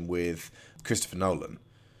collaboration with Christopher Nolan.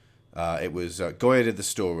 It was Goyer did the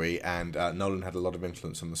story, and Nolan had a lot of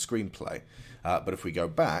influence on the screenplay. But if we go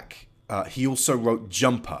back, he also wrote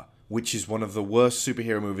Jumper, which is one of the worst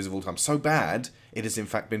superhero movies of all time. So bad, it has in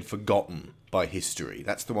fact been forgotten by history.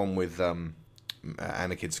 That's the one with Anakin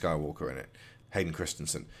Skywalker in it. Hayden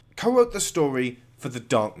Christensen. Co-wrote the story for The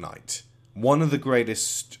Dark Knight, one of the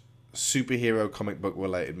greatest superhero comic book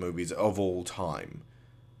related movies of all time.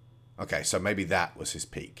 Okay, so maybe that was his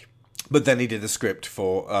peak. But then he did the script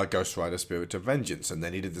for Ghost Rider: Spirit of Vengeance, and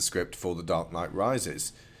then he did the script for The Dark Knight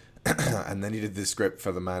Rises, and then he did the script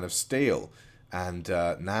for The Man of Steel, and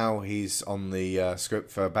now he's on the script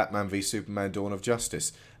for Batman v Superman: Dawn of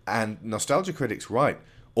Justice. And Nostalgia Critic's right,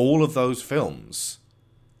 all of those films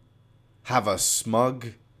have a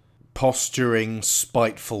smug, posturing,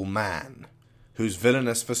 spiteful man who's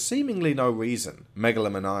villainous for seemingly no reason,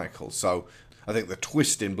 megalomaniacal. So I think the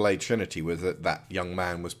twist in Blade Trinity was that young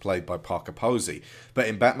man was played by Parker Posey. But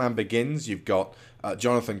in Batman Begins, you've got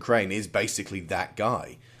Jonathan Crane is basically that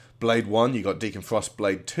guy. Blade 1, you got Deacon Frost.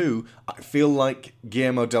 Blade 2, I feel like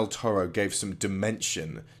Guillermo del Toro gave some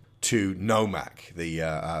dimension to Nomak,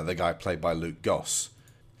 the guy played by Luke Goss.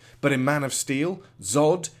 But in Man of Steel,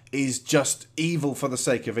 Zod is just evil for the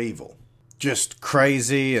sake of evil. Just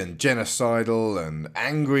crazy and genocidal and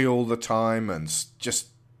angry all the time and just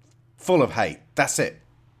full of hate. That's it.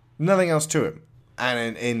 Nothing else to him.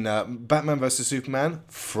 And in Batman vs. Superman,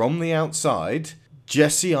 from the outside,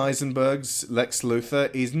 Jesse Eisenberg's Lex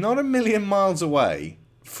Luthor is not a million miles away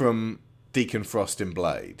from Deacon Frost in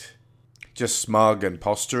Blade. Just smug and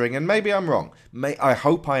posturing, and maybe I'm wrong. I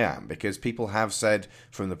hope I am, because people have said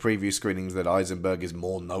from the preview screenings that Eisenberg is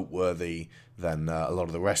more noteworthy than a lot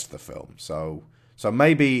of the rest of the film. So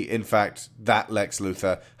maybe, in fact, that Lex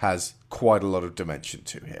Luthor has quite a lot of dimension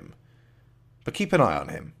to him. But keep an eye on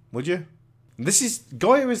him, would you?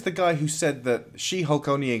 Goya is the guy who said that She-Hulk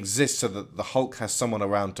only exists so that the Hulk has someone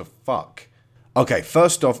around to fuck. Okay,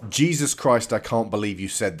 first off, Jesus Christ, I can't believe you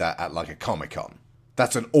said that at like a Comic-Con.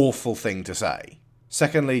 That's an awful thing to say.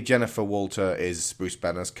 Secondly, Jennifer Walter is Bruce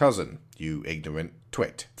Banner's cousin, you ignorant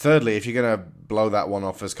twit. Thirdly, if you're going to blow that one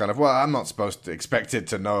off as kind of, well, I'm not supposed to expect it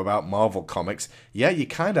to know about Marvel Comics, yeah, you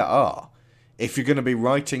kind of are. If you're going to be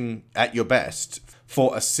writing at your best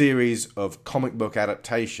for a series of comic book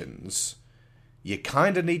adaptations, you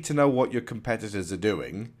kind of need to know what your competitors are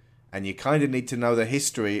doing, and you kind of need to know the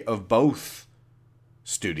history of both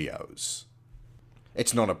studios.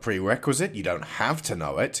 It's not a prerequisite, you don't have to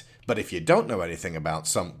know it, but if you don't know anything about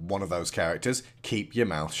one of those characters, keep your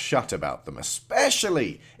mouth shut about them,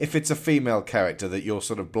 especially if it's a female character that you're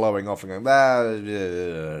sort of blowing off and going, blah, blah,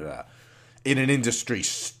 blah, blah, in an industry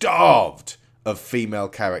starved of female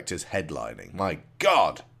characters headlining. My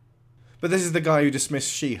God! But this is the guy who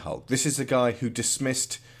dismissed She-Hulk. This is the guy who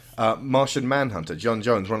dismissed Martian Manhunter, John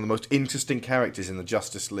Jones, one of the most interesting characters in the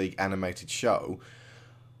Justice League animated show,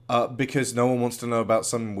 because no one wants to know about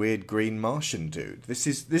some weird green Martian dude. It's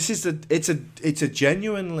a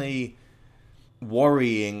genuinely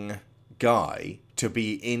worrying guy to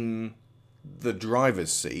be in the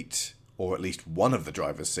driver's seat, or at least one of the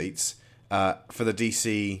driver's seats, for the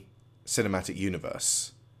DC cinematic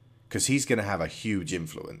universe, because he's going to have a huge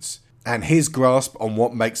influence. And his grasp on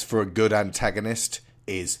what makes for a good antagonist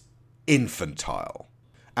is infantile.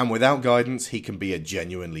 And without guidance, he can be a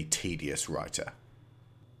genuinely tedious writer.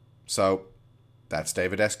 So, that's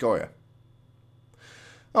David S. Goyer.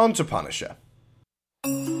 On to Punisher.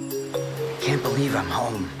 Can't believe I'm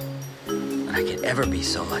home. And I could ever be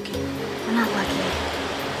so lucky. We're not lucky.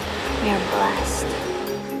 We are blessed.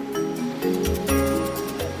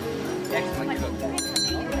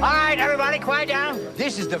 All right, everybody, quiet down.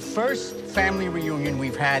 This is the first family reunion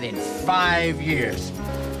we've had in 5 years.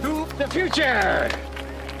 To the future!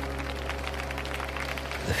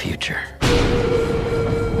 The future.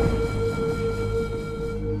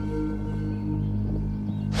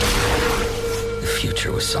 The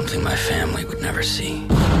future was something my family would never see.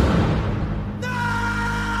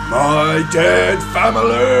 My dead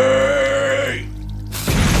family!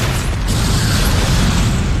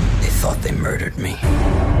 They thought they murdered me.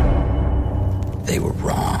 They were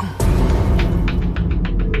wrong.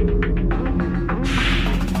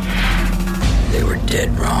 They were dead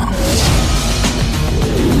wrong.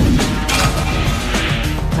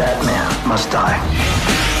 That man must die.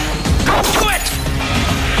 Don't do it!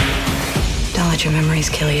 Don't let your memories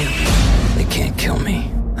kill you. They can't kill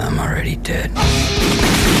me. I'm already dead.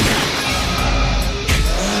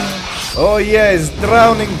 Oh yes,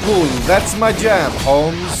 Drowning Pool. That's my jam,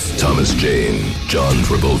 Holmes. Thomas Jane, John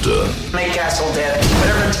Travolta. Make Castle dead.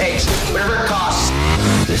 Whatever it takes. Whatever it costs.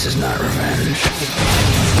 This is not revenge.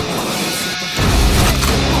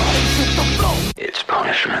 It's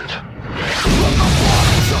punishment.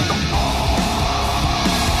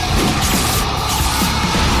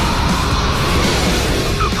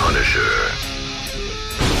 The Punisher.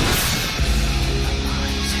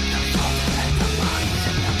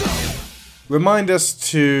 Remind us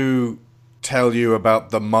to tell you about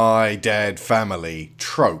the My Dead Family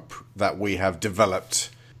trope that we have developed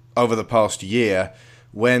over the past year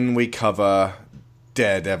when we cover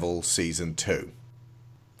Daredevil Season 2.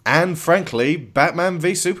 And, frankly, Batman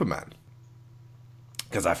v Superman.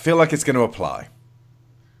 Because I feel like it's going to apply.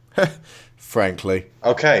 Frankly.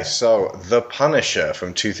 Okay, so The Punisher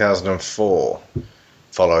from 2004,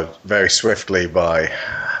 followed very swiftly by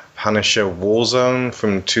Punisher Warzone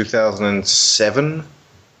from 2007.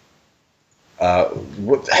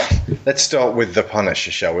 Let's start with The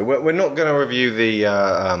Punisher, shall we? We're not going to review the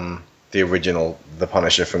original The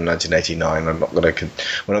Punisher from 1989. We're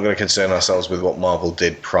not going to concern ourselves with what Marvel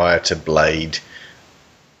did prior to Blade.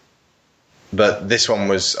 But this one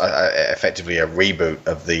was effectively a reboot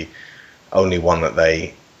of the only one that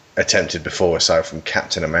they attempted before, aside from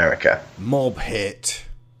Captain America. Mob hit.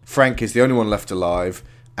 Frank is the only one left alive,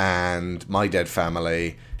 and My Dead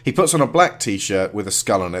Family. He puts on a black t-shirt with a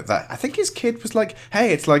skull on it that I think his kid was like,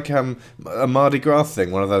 hey, it's like a Mardi Gras thing,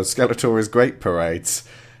 one of those Skeletor's Great Parades.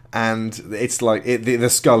 And it's like the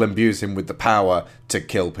skull imbues him with the power to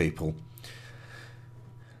kill people.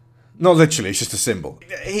 Not literally, it's just a symbol.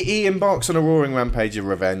 He embarks on a roaring rampage of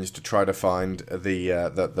revenge to try to find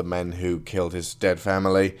the men who killed his dead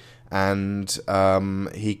family, and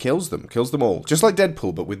he kills them all. Just like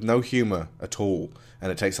Deadpool, but with no humour at all,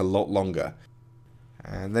 and it takes a lot longer.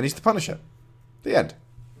 And then he's the Punisher. The end.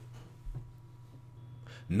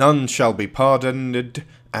 None shall be pardoned,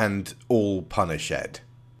 and all punished.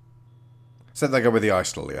 Said they go with the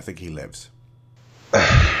ice lily. I think he lives.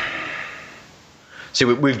 See,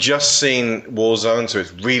 we've just seen Warzone, so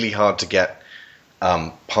it's really hard to get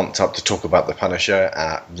pumped up to talk about the Punisher.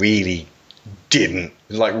 Really didn't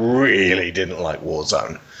like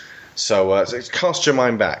Warzone. So cast your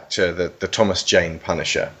mind back to the Thomas Jane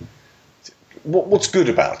Punisher. What's good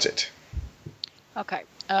about it? Okay,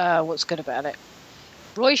 what's good about it?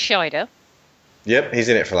 Roy Scheider. Yep, he's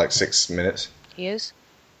in it for like 6 minutes. He is.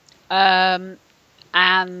 And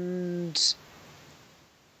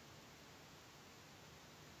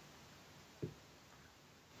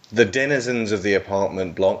the denizens of the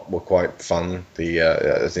apartment block were quite fun.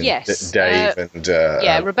 Yes, Dave and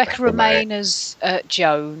Rebecca Romaine as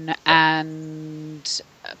Joan and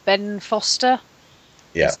Ben Foster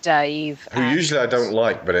as Dave. Who usually I don't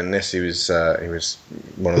like, but in this he was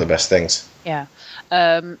one of the best things. Yeah,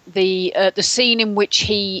 the scene in which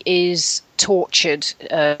he is tortured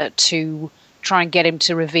to try and get him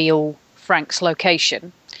to reveal Frank's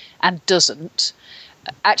location and doesn't.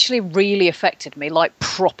 Actually really affected me, like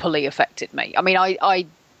properly affected me. I mean, I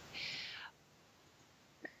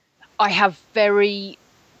have very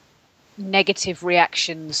negative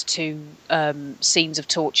reactions to scenes of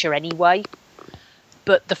torture anyway,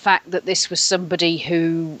 but the fact that this was somebody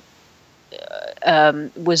who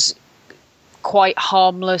was quite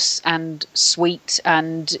harmless and sweet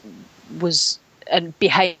and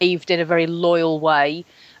behaved in a very loyal way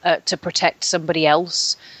to protect somebody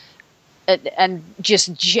else, and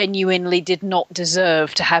just genuinely did not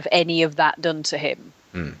deserve to have any of that done to him,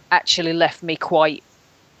 actually left me quite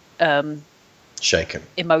shaken,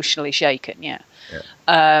 emotionally shaken.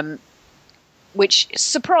 Which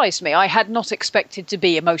surprised me. I had not expected to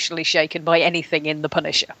be emotionally shaken by anything in The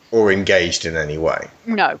Punisher, or engaged in any way.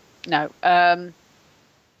 No. I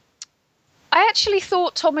actually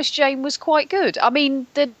thought Thomas Jane was quite good. I mean,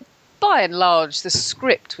 by and large, the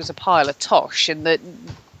script was a pile of tosh, and that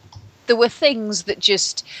there were things that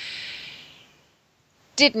just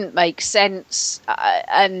didn't make sense,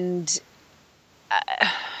 and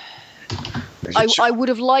I would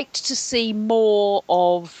have liked to see more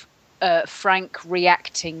of Frank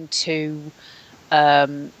reacting to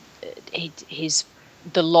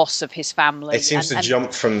the loss of his family. It seems to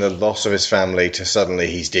jump from the loss of his family to suddenly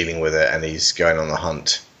he's dealing with it and he's going on the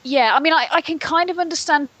hunt. Yeah, I mean, I can kind of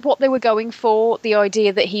understand what they were going for, the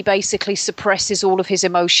idea that he basically suppresses all of his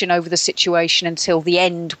emotion over the situation until the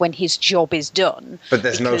end when his job is done. But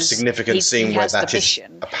there's no significant scene where that is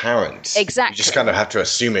apparent. Exactly. You just kind of have to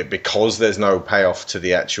assume it because there's no payoff to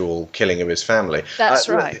the actual killing of his family. That's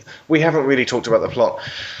right. We haven't really talked about the plot.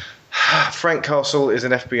 Frank Castle is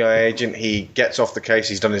an FBI agent. He gets off the case.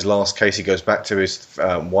 He's done his last case. He goes back to his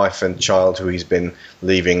wife and child, who he's been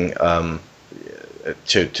leaving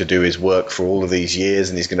to do his work for all of these years,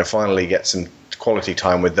 and he's going to finally get some quality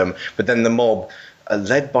time with them. But then the mob,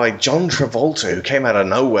 led by John Travolta, who came out of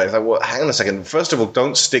nowhere. It's like, well, hang on a second. First of all,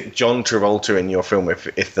 don't stick John Travolta in your film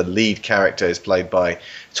if the lead character is played by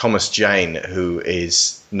Thomas Jane, who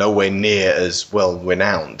is nowhere near as well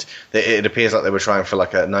renowned. It appears like they were trying for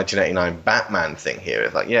like a 1989 Batman thing here.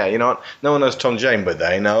 It's like, yeah, you know what? No one knows Tom Jane, but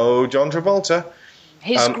they know John Travolta.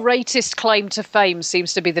 His greatest claim to fame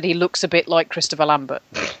seems to be that he looks a bit like Christopher Lambert.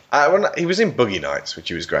 He was in Boogie Nights, which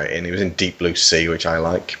he was great in. He was in Deep Blue Sea, which I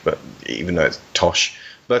like, but even though it's tosh.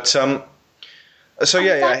 But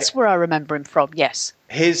that's where I remember him from. Yes,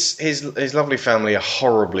 his lovely family are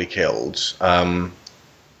horribly killed in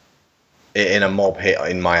a mob hit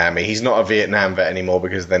in Miami. He's not a Vietnam vet anymore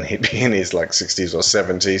because then he'd be in his like 60s or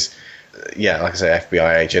 70s. Yeah, like I say,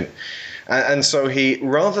 FBI agent. And so he,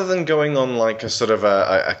 rather than going on like a sort of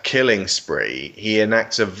a killing spree, he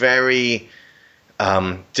enacts a very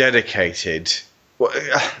dedicated... Well,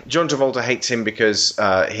 John Travolta hates him because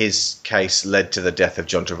his case led to the death of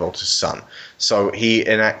John Travolta's son. So he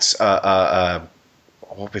enacts what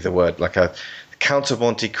would be the word? Like a Count of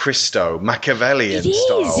Monte Cristo, Machiavellian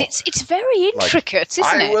style. It's very intricate,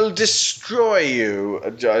 isn't it? I will destroy you,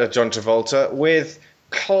 John Travolta, with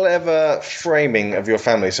clever framing of your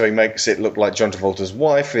family. So he makes it look like John Travolta's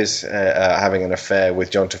wife is having an affair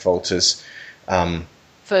with John Travolta's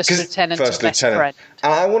first lieutenant. Friend.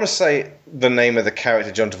 And I want to say the name of the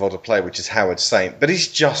character John Travolta played, which is Howard Saint, but he's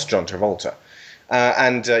just John Travolta.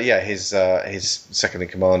 His second in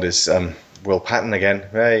command is Will Patton again.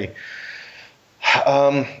 Hey.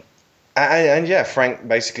 Frank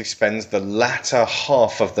basically spends the latter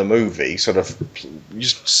half of the movie sort of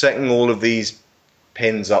just setting all of these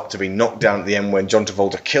pins up to be knocked down at the end when John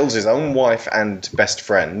Travolta kills his own wife and best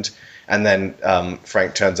friend, and then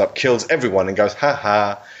Frank turns up, kills everyone, and goes, "Ha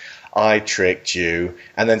ha, I tricked you,"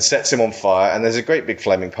 and then sets him on fire, and there's a great big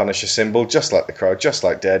flaming Punisher symbol, just like the Crow, just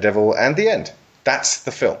like Daredevil, and the end. That's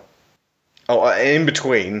the film. Oh, in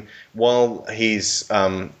between, while he's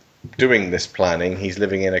doing this planning, he's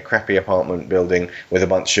living in a crappy apartment building with a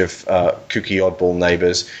bunch of kooky oddball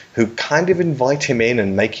neighbours who kind of invite him in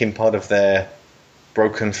and make him part of their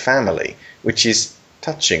broken family, which is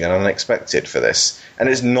touching and unexpected for this. And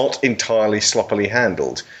it's not entirely sloppily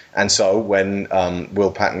handled. And so when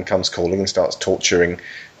Will Patton comes calling and starts torturing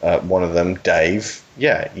one of them, Dave,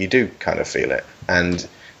 yeah, you do kind of feel it. And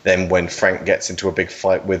then when Frank gets into a big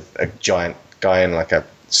fight with a giant guy in like a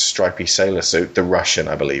stripy sailor suit, the Russian,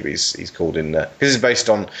 I believe he's called in there, because it's based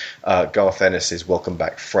on Garth Ennis's Welcome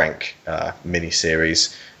Back Frank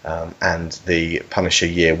miniseries and the Punisher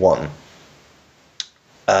Year One.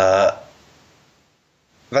 That's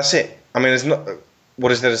it. I mean, there's not.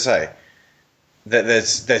 What is there to say?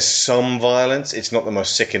 There's some violence. It's not the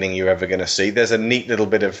most sickening you're ever going to see. There's a neat little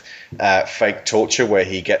bit of fake torture where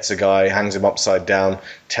he gets a guy, hangs him upside down,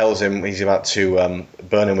 tells him he's about to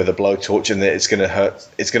burn him with a blowtorch, and that it's going to hurt.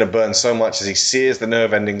 It's going to burn so much as he sears the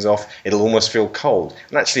nerve endings off, it'll almost feel cold.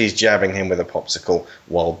 And actually, he's jabbing him with a popsicle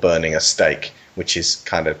while burning a steak, which is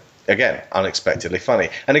kind of, again, unexpectedly funny.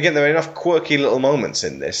 And again, there are enough quirky little moments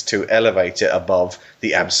in this to elevate it above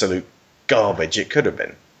the absolute garbage it could have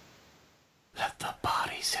been. Let the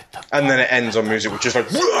bodies hit the... And then it ends on music which is like...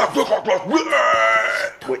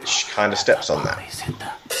 which kind of steps on that.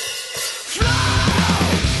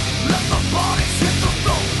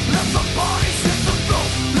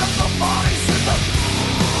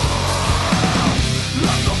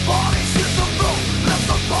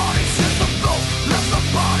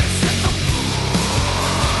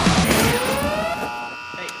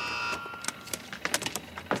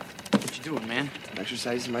 What you doing, man? I'm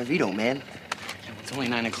exercising my veto, man. It's only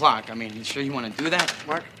 9 o'clock. I mean, you sure you want to do that?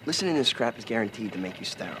 Mark, listening to this crap is guaranteed to make you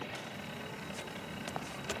sterile.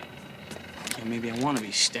 Yeah, maybe I want to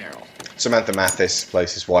be sterile. Samantha Mathis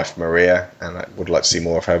plays his wife Maria, and I would like to see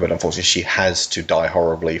more of her, but unfortunately she has to die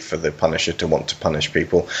horribly for the Punisher to want to punish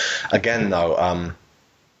people. Again, though,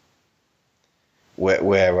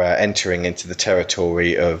 we're entering into the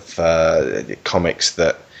territory of comics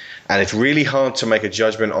that... And it's really hard to make a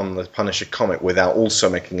judgment on the Punisher comic without also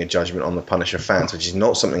making a judgment on the Punisher fans, which is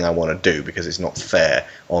not something I want to do because it's not fair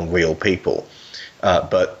on real people.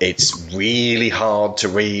 But it's really hard to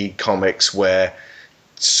read comics where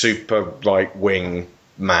super right-wing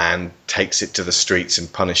man takes it to the streets and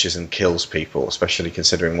punishes and kills people, especially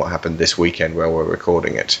considering what happened this weekend where we're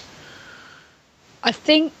recording it. I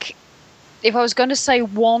think... if I was going to say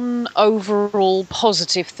one overall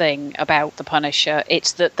positive thing about The Punisher,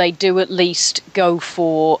 it's that they do at least go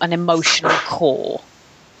for an emotional core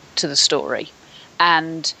to the story.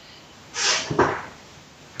 And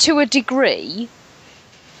to a degree,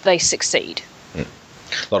 they succeed. A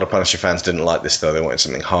lot of Punisher fans didn't like this, though. They wanted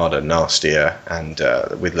something harder, nastier, and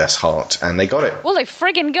with less heart. And they got it. Well, they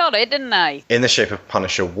friggin' got it, didn't they? In the shape of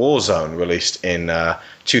Punisher Warzone, released in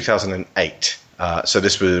 2008. So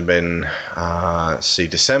this would have been,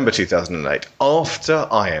 December 2008, after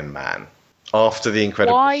Iron Man, after the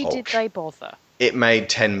Incredible Hulk. Why did they bother? It made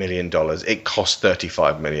 $10 million. It cost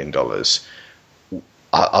 $35 million.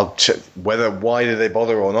 Why did they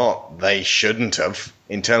bother or not? They shouldn't have.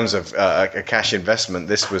 In terms of a cash investment,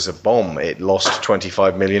 this was a bomb. It lost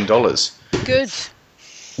 $25 million. Good.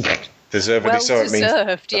 Deservedly well so. It means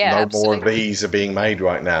deserved, yeah, no absolutely. more of these are being made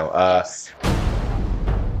right now. Yes.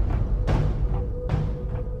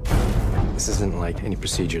 This isn't like any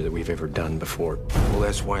procedure that we've ever done before. Well,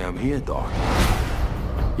 that's why I'm here, Doc.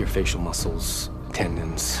 Your facial muscles,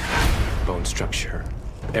 tendons, bone structure,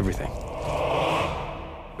 everything.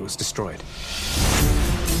 It was destroyed.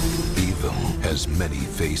 Evil has many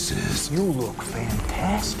faces. You look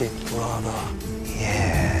fantastic, brother.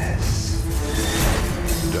 Yes.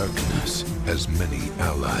 Darkness has many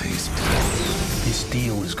allies. This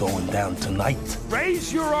deal is going down tonight.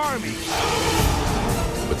 Raise your army!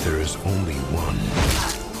 But there is only one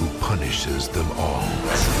who punishes them all.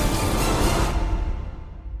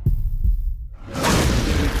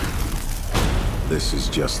 This is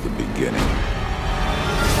just the beginning.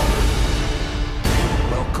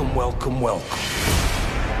 Welcome, welcome, welcome.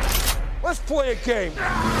 Let's play a game!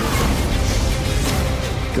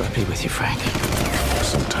 Gotta be with you, Frank.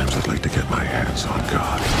 Sometimes I'd like to get my hands on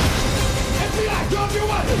God. FBI, drop your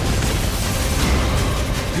weapons!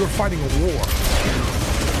 You're fighting a war.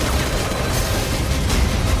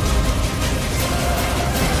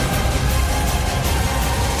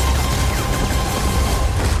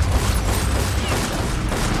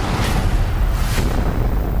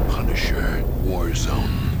 Punisher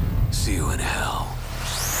Warzone. See you in hell.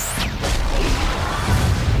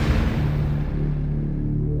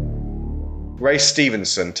 Ray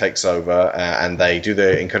Stevenson takes over, and they do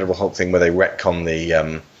the Incredible Hulk thing where they retcon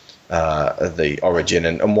the origin,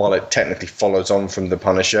 and while it technically follows on from the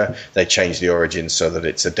Punisher, they change the origin so that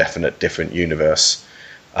it's a definite different universe.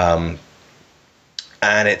 And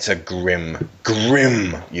it's a grim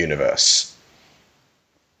universe.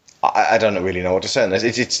 I don't really know what to say on this.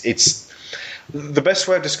 It's the best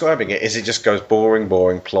way of describing it is it just goes boring,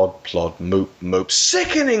 plod, moop,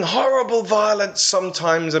 sickening, horrible violence,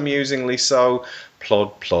 sometimes amusingly so,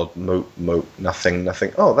 plod, moop,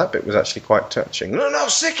 nothing. Oh, that bit was actually quite touching. No,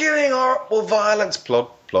 sickening, horrible violence, plod,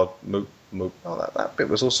 moop. Oh, that bit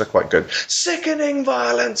was also quite good. Sickening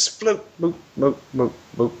violence, moop.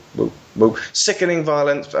 Sickening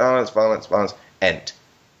violence, end.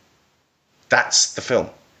 That's the film.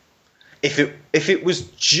 If it was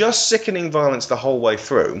just sickening violence the whole way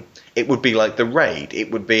through, it would be like The Raid.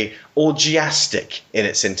 It would be orgiastic in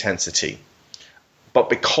its intensity.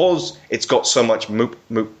 But because it's got so much moop,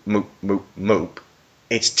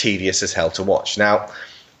 it's tedious as hell to watch. Now,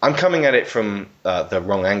 I'm coming at it from the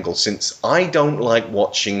wrong angle, since I don't like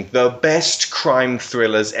watching the best crime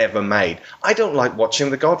thrillers ever made. I don't like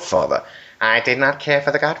watching The Godfather. I did not care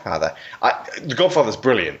for The Godfather. The Godfather's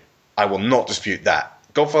brilliant. I will not dispute that.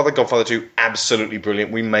 Godfather 2, absolutely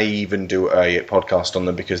brilliant. We may even do a podcast on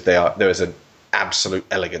them because there is an absolute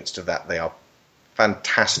elegance to that. They are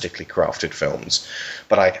fantastically crafted films.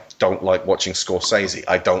 But I don't like watching Scorsese.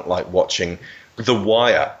 I don't like watching The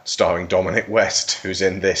Wire, starring Dominic West, who's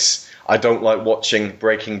in this. I don't like watching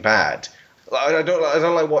Breaking Bad. I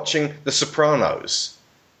don't like watching The Sopranos.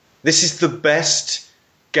 This is the best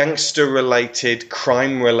gangster-related,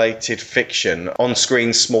 crime-related fiction on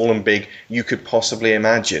screen, small and big, you could possibly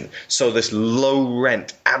imagine. So this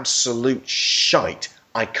low-rent, absolute shite,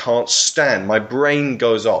 I can't stand. My brain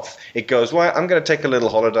goes off. It goes, well, I'm going to take a little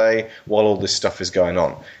holiday while all this stuff is going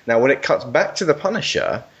on. Now, when it cuts back to The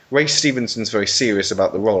Punisher, Ray Stevenson's very serious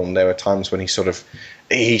about the role, and there are times when he shot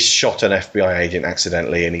an FBI agent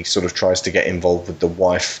accidentally, and he sort of tries to get involved with the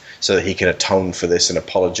wife so that he can atone for this and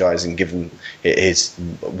apologize and give his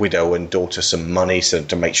widow and daughter some money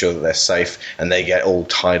to make sure that they're safe, and they get all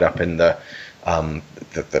tied up in the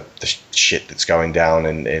shit that's going down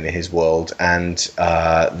in his world, and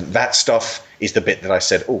that stuff is the bit that I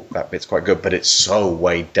said, oh, that bit's quite good, but it's so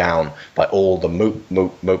weighed down by all the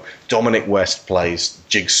moop. Dominic West plays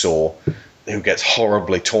Jigsaw, who gets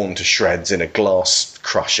horribly torn to shreds in a glass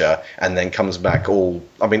crusher and then comes back all...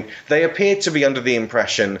 I mean, they appear to be under the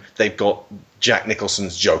impression they've got Jack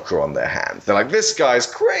Nicholson's Joker on their hands. They're like, this guy's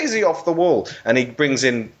crazy off the wall. And he brings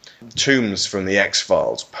in Toombs from the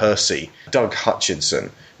X-Files, Percy, Doug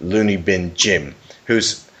Hutchinson, Looney Bin Jim,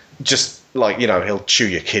 who's just like, he'll chew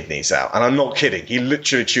your kidneys out. And I'm not kidding. He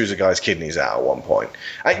literally chews a guy's kidneys out at one point.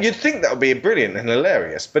 And you'd think that would be brilliant and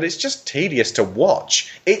hilarious, but it's just tedious to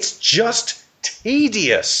watch. It's just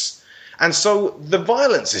tedious. And so the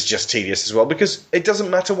violence is just tedious as well, because it doesn't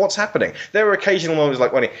matter what's happening. There are occasional moments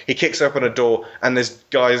like when he kicks open a door and there's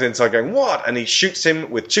guys inside going, what? And he shoots him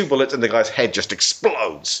with 2 bullets and the guy's head just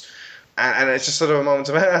explodes. And it's just sort of a moment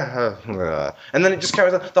of... and then it just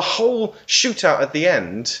carries on. The whole shootout at the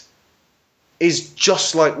end is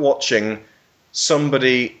just like watching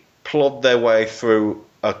somebody plod their way through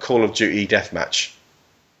a Call of Duty deathmatch.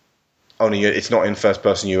 Only it's not in first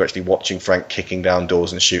person, you're actually watching Frank kicking down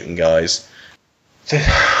doors and shooting guys.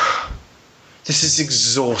 This is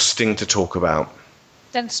exhausting to talk about.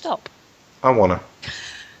 Then stop. I wanna.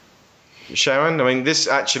 Sharon, I mean, this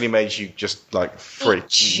actually made you just like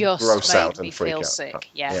gross out and freak out. Sick.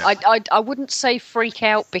 Yeah. I wouldn't say freak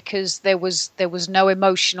out because there was no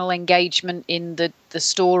emotional engagement in the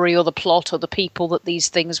story or the plot or the people that these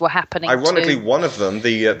things were happening Ironically, to. one of them,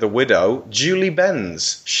 the widow, Julie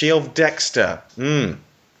Benz, she of Dexter,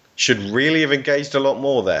 should really have engaged a lot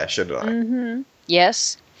more there, shouldn't I? Mm-hmm.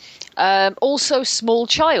 Yes. Also, small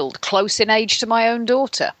child, close in age to my own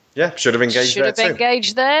daughter. Yeah, should have engaged there too. Should have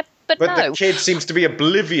engaged there. But no. The kid seems to be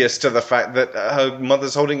oblivious to the fact that her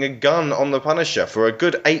mother's holding a gun on the Punisher for a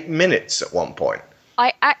good 8 minutes at one point.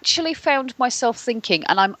 I actually found myself thinking,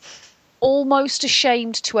 and I'm almost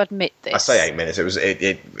ashamed to admit this. I say 8 minutes.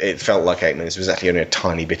 It felt like 8 minutes. It was actually only a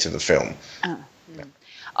tiny bit of the film. Oh.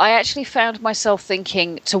 I actually found myself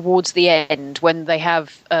thinking towards the end when they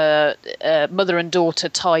have mother and daughter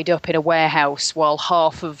tied up in a warehouse while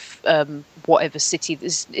half of whatever city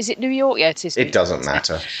is it New York? Yeah, it is. It doesn't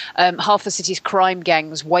matter. Half the city's crime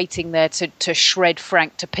gangs waiting there to shred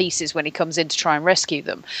Frank to pieces when he comes in to try and rescue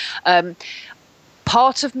them.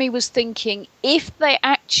 Part of me was thinking, if they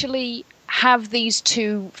actually have these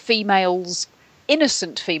 2 females,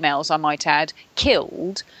 innocent females, I might add,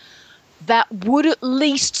 killed, that would at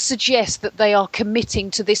least suggest that they are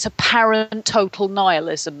committing to this apparent total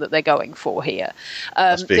nihilism that they're going for here.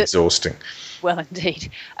 Must be exhausting. Well,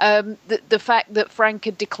 indeed. The fact that Frank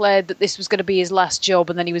had declared that this was going to be his last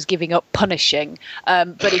job and then he was giving up punishing.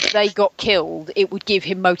 But if they got killed, it would give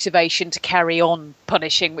him motivation to carry on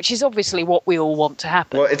punishing, which is obviously what we all want to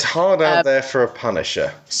happen. Well, it's hard out there for a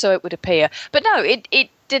Punisher. So it would appear. But no, it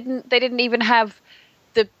didn't. They didn't even have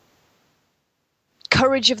the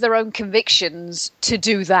courage of their own convictions to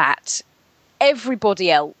do that.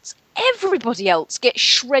 Everybody else gets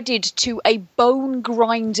shredded to a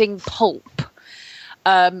bone-grinding pulp.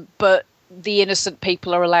 But the innocent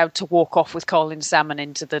people are allowed to walk off with Colin Salmon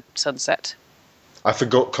into the sunset. I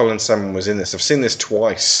forgot Colin Salmon was in this. I've seen this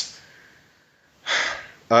twice.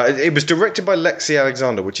 It was directed by Lexi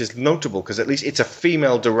Alexander, which is notable because at least it's a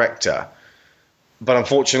female director. But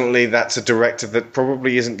unfortunately, that's a director that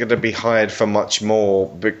probably isn't going to be hired for much more,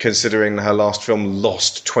 but considering her last film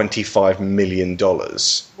lost $25 million.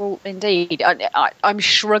 Well, indeed. I'm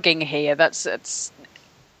shrugging here. That's.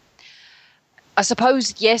 I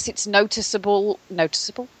suppose, yes, it's noticeable.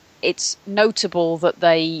 It's notable that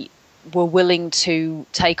they were willing to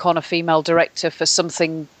take on a female director for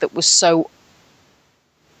something that was so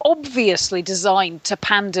obviously designed to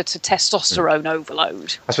pander to testosterone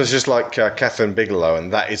overload. I suppose just like Catherine Bigelow,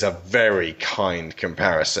 and that is a very kind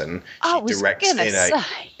comparison. She directs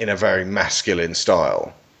in a very masculine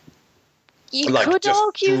style. You could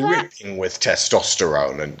argue that. Dripping with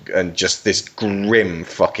testosterone and just this grim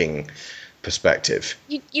fucking perspective.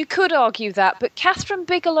 You could argue that, but Catherine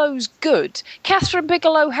Bigelow's good. Catherine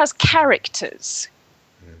Bigelow has characters.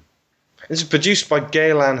 This is produced by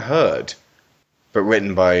Gail Ann Hurd, but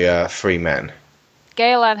written by 3 men.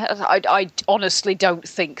 Gail Ann Hurd, I honestly don't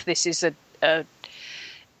think this is the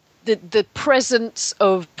presence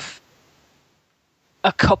of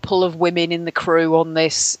a couple of women in the crew on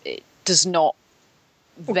this. It does not.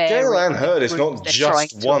 Gail Ann Hurd is not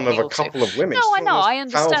just one of a couple of women. No, I know, I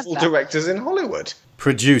understand powerful that. directors in Hollywood.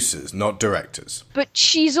 Producers, not directors. But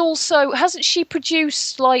she's also... Hasn't she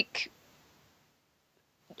produced, like,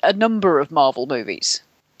 a number of Marvel movies?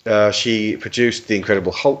 She produced The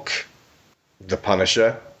Incredible Hulk, The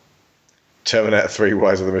Punisher, Terminator 3,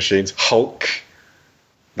 Rise of the Machines, Hulk.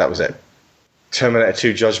 That was it. Terminator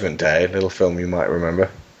 2, Judgment Day, a little film you might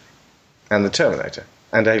remember. And The Terminator.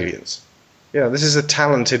 And Aliens. Yeah, this is a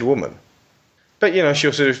talented woman. But, you know, she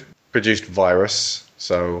also produced Virus,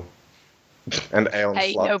 so... And Aeon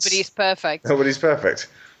Hey, Flux. nobody's perfect. Nobody's perfect.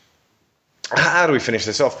 How do we finish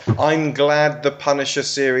this off? I'm glad the Punisher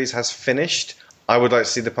series has finished. I would like to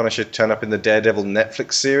see the Punisher turn up in the Daredevil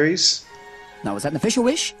Netflix series. Now, is that an official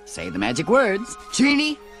wish? Say the magic words.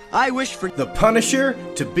 Genie, I wish for... The Punisher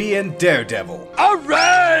to be in Daredevil. All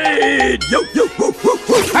right! Yo, yo, woo, woo,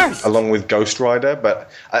 woo. Along with Ghost Rider, but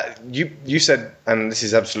you said, and this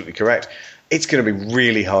is absolutely correct, it's going to be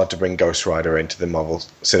really hard to bring Ghost Rider into the Marvel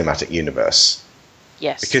Cinematic Universe.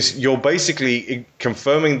 Yes. Because you're basically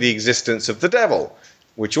confirming the existence of the devil,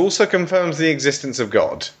 which also confirms the existence of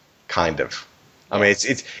God, kind of. I mean,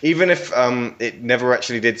 it's even if it never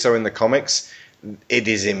actually did so in the comics, it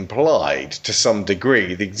is implied to some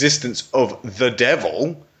degree. The existence of the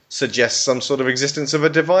devil suggests some sort of existence of a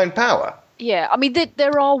divine power. Yeah, I mean,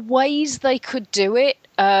 there are ways they could do it,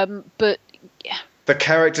 but... The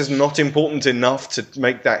character's not important enough to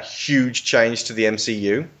make that huge change to the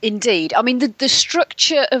MCU. Indeed. I mean, the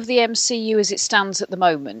structure of the MCU as it stands at the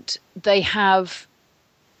moment, they have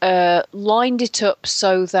lined it up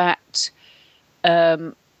so that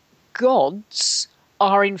gods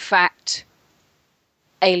are in fact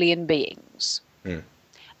alien beings.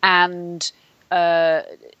 And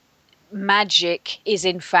magic is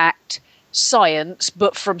in fact science,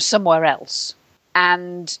 but from somewhere else.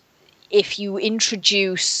 And if you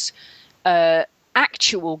introduce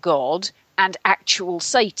actual God and actual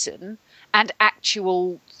Satan and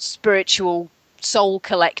actual spiritual soul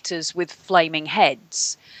collectors with flaming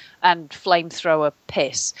heads and flamethrower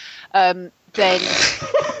piss, then...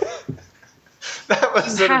 That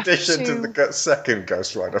was an addition to the second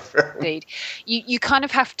Ghost Rider film. Indeed. You kind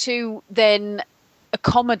of have to then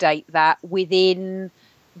accommodate that within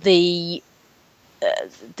the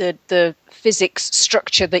physics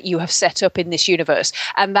structure that you have set up in this universe.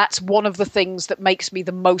 And that's one of the things that makes me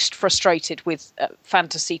the most frustrated with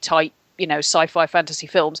fantasy type, sci-fi fantasy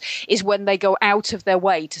films, is when they go out of their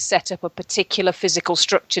way to set up a particular physical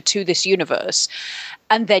structure to this universe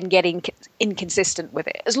and then get inconsistent with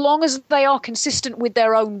it. As long as they are consistent with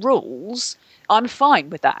their own rules, I'm fine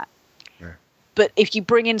with that. Yeah. But if you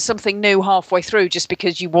bring in something new halfway through just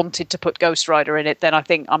because you wanted to put Ghost Rider in it, then I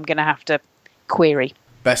think I'm going to have to query.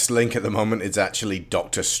 Best link at the moment is actually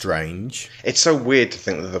Doctor Strange. It's so weird to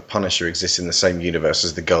think that the Punisher exists in the same universe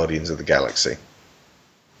as the Guardians of the Galaxy.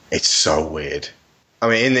 It's so weird. I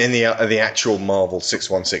mean, in the actual Marvel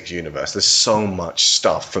 616 universe, there's so much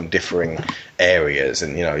stuff from differing areas,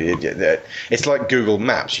 and it's like Google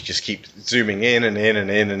Maps. You just keep zooming in and in and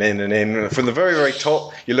in and in and in. From the very, very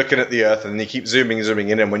top, you're looking at the Earth, and then you keep zooming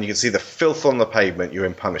in, and when you can see the filth on the pavement, you're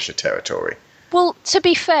in Punisher territory. Well, to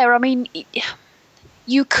be fair, I mean,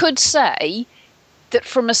 you could say that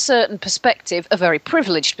from a certain perspective, a very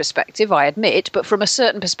privileged perspective, I admit, but from a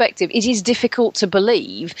certain perspective, it is difficult to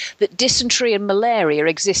believe that dysentery and malaria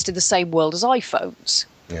exist in the same world as iPhones.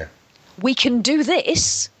 Yeah. We can do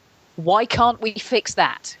this. Why can't we fix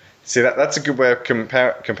that? See, that's a good way of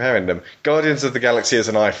comparing them. Guardians of the Galaxy is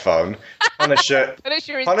an iPhone. Punisher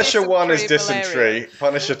 1 is dysentery.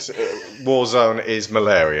 Punisher Warzone is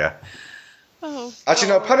malaria. Oh, actually,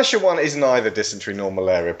 no, Punisher 1 is neither dysentery nor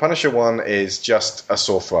malaria. Punisher 1 is just a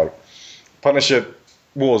sore throat. Punisher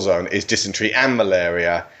Warzone is dysentery and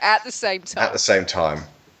malaria. At the same time.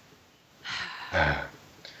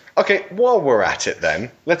 Okay, while we're at it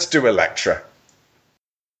then, let's do Elektra.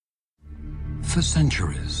 For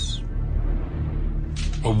centuries,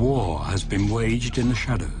 a war has been waged in the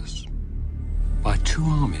shadows by two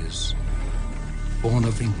armies born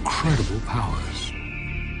of incredible powers.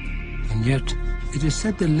 And yet, it is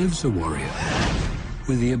said there lives a warrior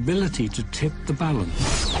with the ability to tip the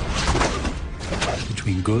balance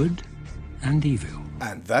between good and evil.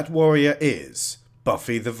 And that warrior is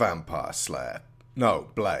Buffy the Vampire Slayer. No,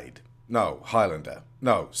 Blade. No, Highlander.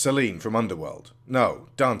 No, Selene from Underworld. No,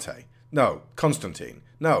 Dante. No, Constantine.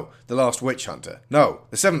 No, The Last Witch Hunter. No,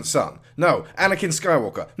 The Seventh Son. No, Anakin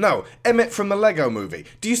Skywalker. No, Emmett from the Lego Movie.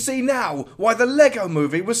 Do you see now why the Lego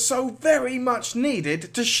Movie was so very much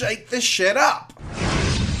needed to shake this shit up?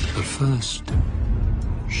 But first,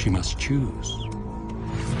 she must choose.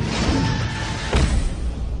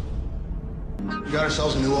 We got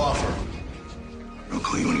ourselves a new offer. I'll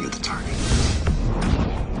call you when you get the target.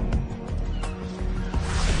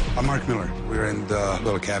 I'm Mark Miller. We're in the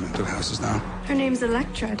little cabin, 2 houses now. Her name's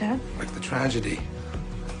Elektra, Dad. Like the tragedy.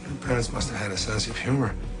 Her parents must have had a sense of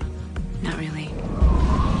humor. Not really.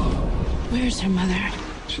 Where's her mother?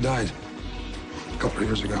 She died a couple of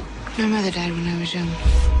years ago. My mother died when I was young.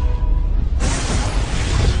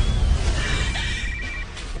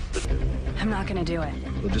 I'm not gonna do it.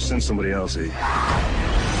 We'll just send somebody else, E.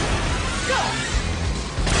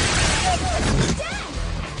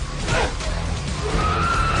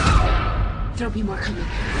 There'll be more coming.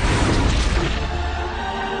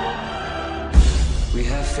 We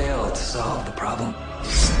have failed to solve the problem.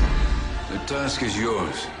 The task is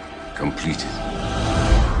yours. Completed.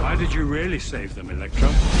 Why did you really save them,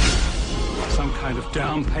 Elektra? Some kind of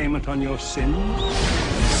down payment on your sins?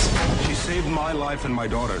 She saved my life and my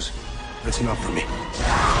daughter's. That's enough for me.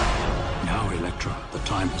 Now, Elektra, the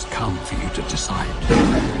time has come for you to decide.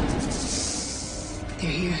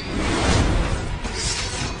 They're here.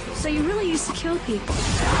 So you really used to kill people?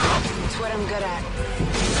 It's what I'm good at.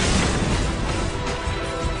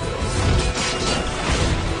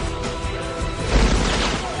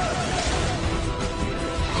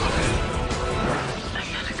 I'm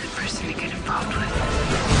not a good person to get involved with.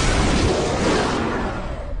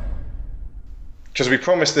 Because we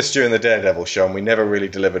promised this during the Daredevil show, and we never really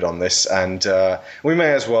delivered on this, and we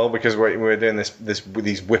may as well, because we're doing this with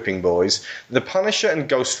these whipping boys. The Punisher and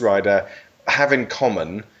Ghost Rider have in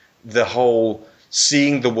common the whole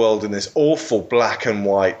seeing the world in this awful black and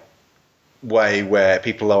white way where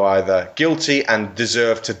people are either guilty and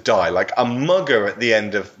deserve to die. Like a mugger at the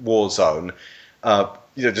end of Warzone,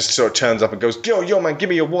 just sort of turns up and goes, yo man, give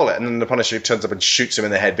me your wallet. And then the Punisher turns up and shoots him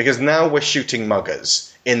in the head, because now we're shooting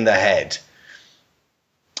muggers in the head.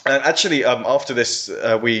 And actually, after this,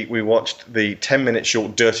 we watched the 10-minute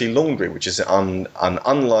short Dirty Laundry, which is an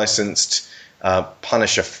unlicensed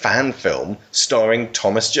Punisher fan film starring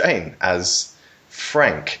Thomas Jane as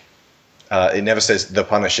Frank. It never says the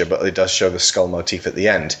Punisher, but it does show the skull motif at the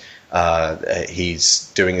end.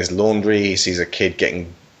 He's doing his laundry. He sees a kid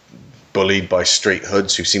getting bullied by street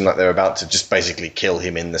hoods who seem like they're about to just basically kill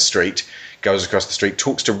him in the street. Goes across the street,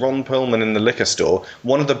 talks to Ron Perlman in the liquor store.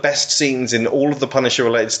 One of the best scenes in all of the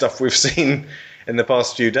Punisher-related stuff we've seen in the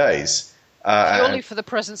past few days. Purely for the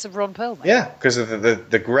presence of Ron Perlman. Yeah, because of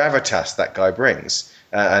the gravitas that guy brings.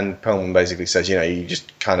 And Perlman basically says, you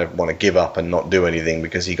just kind of want to give up and not do anything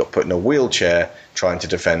because he got put in a wheelchair trying to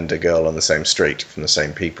defend a girl on the same street from the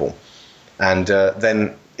same people. And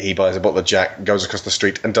then he buys a bottle of Jack, goes across the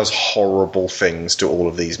street, and does horrible things to all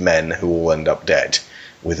of these men who all end up dead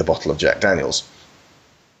with a bottle of Jack Daniels.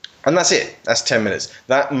 And that's it. That's 10 minutes.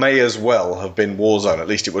 That may as well have been Warzone. At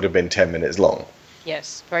least it would have been 10 minutes long.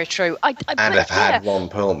 Yes, very true. And have had Ron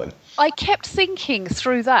Perlman. I kept thinking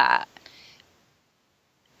through that.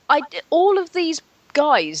 All of these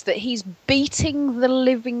guys that he's beating the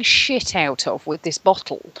living shit out of with this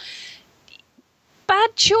bottle.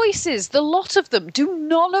 Bad choices, the lot of them. Do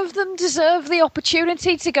none of them deserve the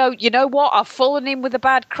opportunity to go, you know what, I've fallen in with a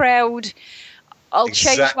bad crowd. I'll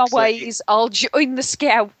change my ways. I'll join the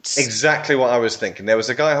Scouts. Exactly what I was thinking. There was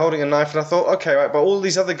a guy holding a knife, and I thought, okay, right, but all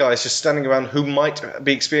these other guys just standing around who might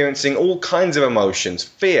be experiencing all kinds of emotions,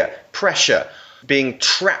 fear, pressure, being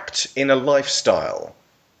trapped in a lifestyle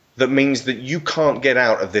that means that you can't get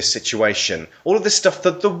out of this situation. All of this stuff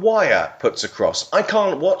that The Wire puts across. I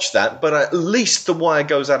can't watch that, but at least The Wire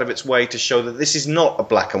goes out of its way to show that this is not a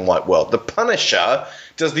black and white world. The Punisher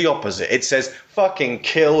does the opposite. It says, fucking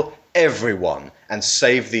kill everyone and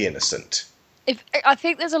save the innocent. I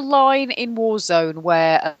think there's a line in Warzone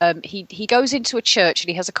where he goes into a church and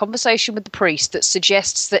he has a conversation with the priest that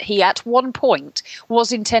suggests that he at one point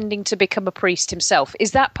was intending to become a priest himself.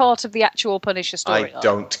 Is that part of the actual Punisher storyline? I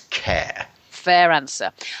don't care. Fair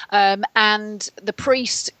answer. And the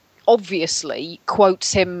priest obviously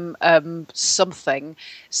quotes him something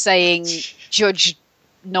saying, "Judge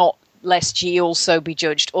not lest ye also be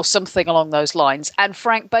judged," or something along those lines. And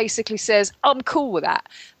Frank basically says, "I'm cool with that."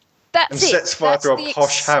 That's and it. sets fire to a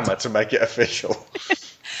posh hammer to make it official.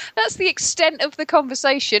 That's the extent of the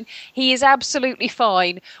conversation. He is absolutely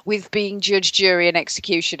fine with being judge, jury, and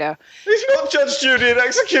executioner. He's not judge, jury, and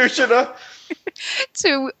executioner.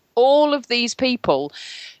 To all of these people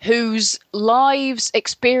whose lives,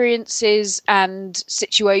 experiences, and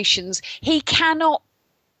situations he cannot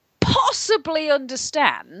possibly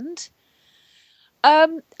understand.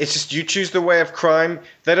 It's just you choose the way of crime.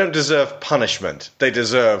 They don't deserve punishment. They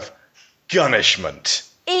deserve gunishment.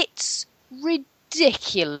 It's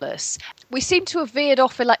ridiculous. We seem to have veered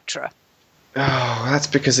off Elektra. Oh, that's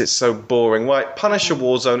because it's so boring. Right, Punisher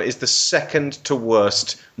Warzone is the second to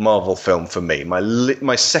worst Marvel film for me.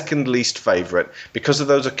 My second least favourite, because of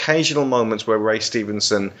those occasional moments where Ray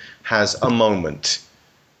Stevenson has a moment.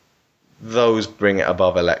 Those bring it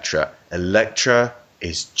above Elektra. Elektra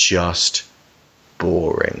is just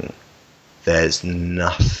boring. There's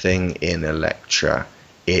nothing in Elektra.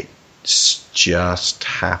 It just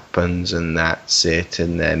happens and that's it,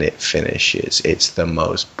 and then it finishes. It's the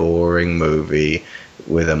most boring movie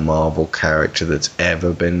with a Marvel character that's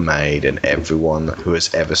ever been made, and everyone who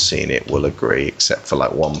has ever seen it will agree, except for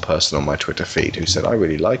like one person on my Twitter feed who said, I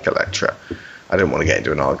really like Elektra. I didn't want to get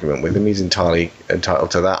into an argument with him. He's entirely entitled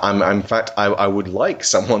to that. In fact, I would like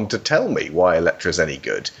someone to tell me why Elektra's any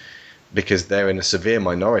good, because they're in a severe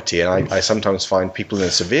minority, and I sometimes find people in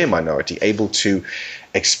a severe minority able to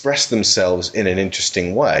express themselves in an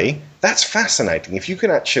interesting way. That's fascinating. If you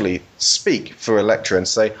can actually speak for Elektra and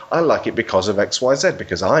say, I like it because of XYZ,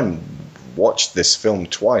 because I watched this film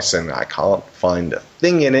twice and I can't find a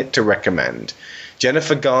thing in it to recommend.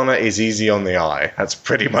 Jennifer Garner is easy on the eye. That's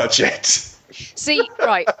pretty much it. See,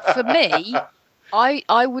 right, for me,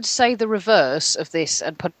 I would say the reverse of this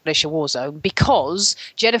and Punisher Warzone, because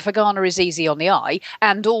Jennifer Garner is easy on the eye,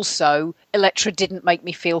 and also Elektra didn't make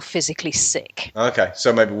me feel physically sick. Okay,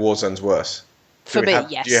 so maybe Warzone's worse. For me,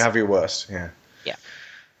 yes. Do you have your worst? Yeah. Yeah.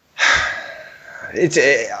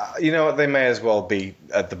 You know what? They may as well be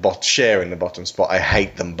at the sharing the bottom spot. I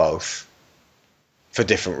hate them both for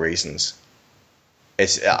different reasons.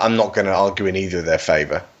 I'm not going to argue in either of their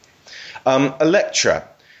favour. Elektra.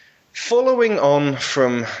 Following on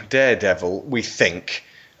from Daredevil, we think,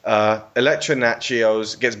 Elektra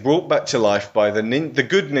Natchios gets brought back to life by the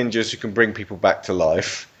good ninjas who can bring people back to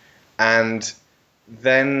life, and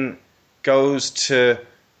then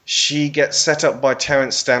she gets set up by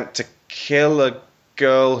Terrence Stamp to kill a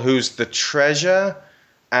girl who's the treasure,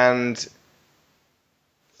 and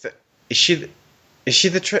she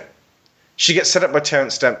gets set up by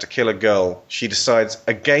Terrence Stamp to kill a girl. She decides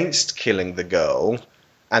against killing the girl,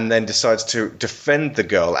 and then decides to defend the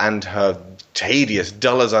girl and her tedious,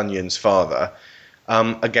 dull-as-onions father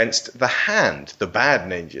against the Hand, the bad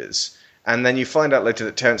ninjas. And then you find out later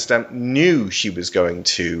that Terrence Stamp knew she was going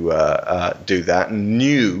to do that, and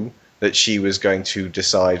knew that she was going to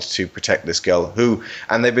decide to protect this girl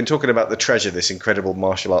and they've been talking about the treasure, this incredible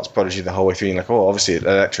martial arts prodigy the whole way through, and like, oh, obviously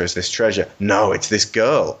Elektra is this treasure. No, it's this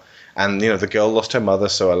girl. And, the girl lost her mother,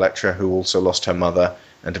 so Elektra, who also lost her mother,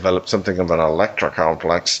 and developed something of an Elektra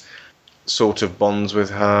complex, sort of bonds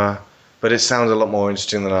with her. But it sounds a lot more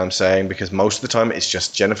interesting than I'm saying, because most of the time it's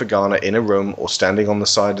just Jennifer Garner in a room or standing on the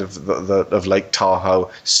side of Lake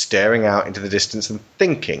Tahoe, staring out into the distance and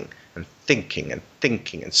thinking thinking and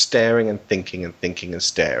thinking and staring and thinking and thinking and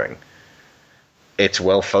staring. It's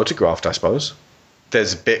well photographed, I suppose.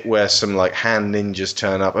 There's a bit where some like hand ninjas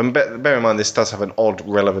turn up, and bear in mind this does have an odd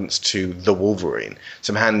relevance to the Wolverine.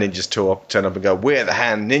 Some hand ninjas turn up and go, "We're the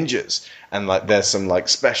hand ninjas," and like there's some like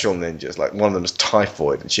special ninjas. Like one of them is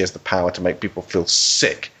typhoid, and she has the power to make people feel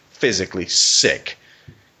sick, physically sick,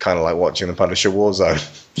 kind of like watching the Punisher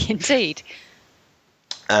Warzone. Indeed.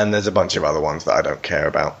 And there's a bunch of other ones that I don't care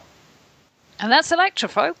about. And that's Elektra,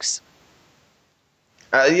 folks.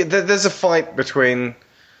 There's a fight between.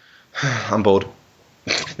 I'm bored.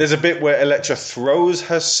 There's a bit where Elektra throws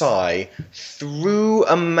her sai through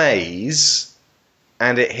a maze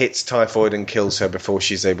and it hits Typhoid and kills her before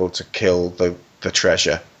she's able to kill the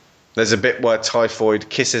treasure. There's a bit where Typhoid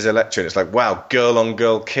kisses Elektra and it's like, wow, girl on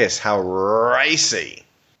girl kiss, how racy.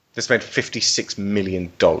 This made $56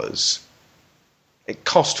 million. It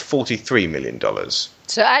cost $43 million.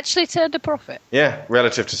 So it actually turned a profit. Yeah,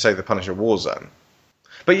 relative to, say, the Punisher Warzone.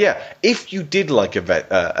 But yeah, if you did like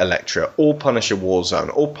Elektra, or Punisher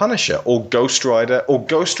Warzone, or Punisher, or Ghost Rider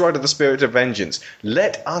the Spirit of Vengeance,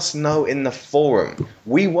 let us know in the forum.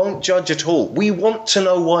 We won't judge at all. We want to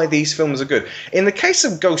know why these films are good. In the case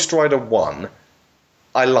of Ghost Rider 1,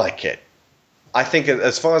 I like it. I think,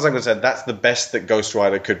 as far as I'm concerned, that's the best that Ghost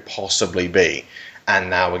Rider could possibly be.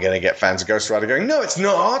 And now we're going to get fans of Ghost Rider going, no, it's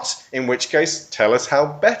not! In which case, tell us how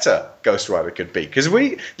better Ghost Rider could be. Because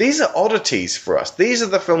these are oddities for us. These are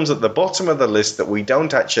the films at the bottom of the list that we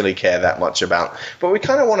don't actually care that much about. But we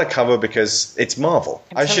kind of want to cover because it's Marvel.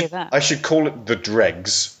 I should call it the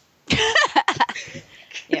dregs.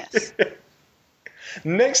 Yes.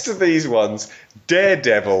 Next to these ones,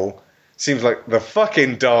 Daredevil seems like the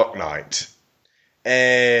fucking Dark Knight.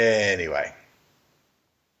 Anyway.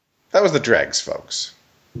 That was the dregs, folks.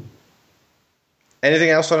 Anything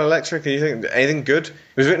else on Elektra? Can you think anything good? It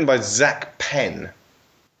was written by Zach Penn,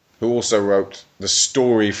 who also wrote the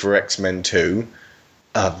story for X-Men 2,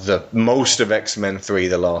 the most of X-Men 3: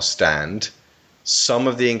 The Last Stand, some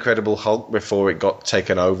of the Incredible Hulk before it got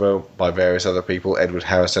taken over by various other people, Edward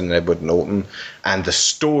Harrison and Edward Norton, and the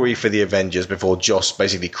story for the Avengers before Joss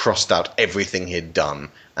basically crossed out everything he'd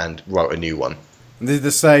done and wrote a new one. This is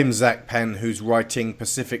the same Zach Penn who's writing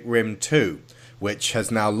Pacific Rim 2, which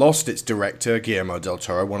has now lost its director, Guillermo del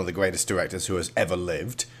Toro, one of the greatest directors who has ever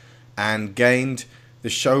lived, and gained the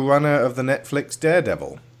showrunner of the Netflix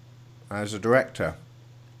Daredevil as a director.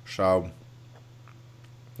 So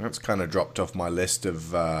that's kind of dropped off my list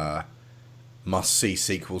of must-see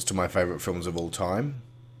sequels to my favourite films of all time.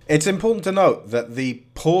 It's important to note that the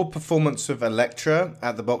poor performance of Elektra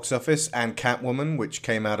at the box office and Catwoman, which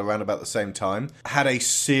came out around about the same time, had a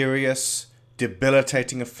serious,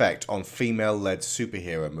 debilitating effect on female-led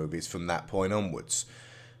superhero movies from that point onwards.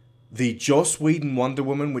 The Joss Whedon Wonder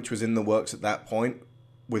Woman, which was in the works at that point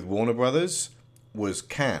with Warner Brothers, was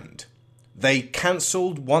canned. They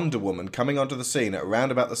cancelled Wonder Woman coming onto the scene at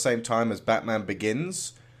around about the same time as Batman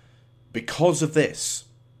Begins because of this.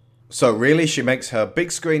 So really, she makes her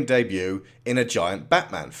big screen debut in a giant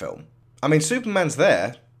Batman film. I mean, Superman's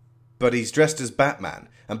there, but he's dressed as Batman,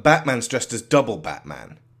 and Batman's dressed as double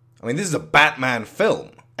Batman. I mean, this is a Batman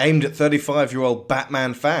film, aimed at 35-year-old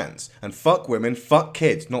Batman fans. And fuck women, fuck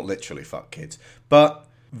kids. Not literally fuck kids. But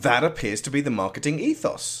that appears to be the marketing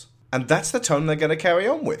ethos. And that's the tone they're going to carry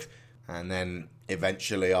on with. And then,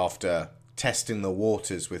 eventually, after testing the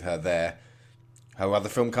waters with her there, her other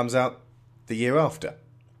film comes out the year after.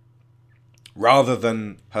 Rather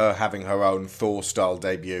than her having her own Thor-style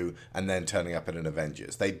debut and then turning up in an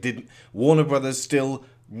Avengers. Warner Brothers still,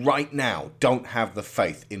 right now, don't have the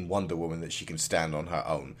faith in Wonder Woman that she can stand on her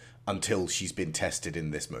own until she's been tested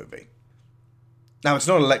in this movie. Now, it's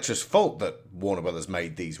not Elektra's fault that Warner Brothers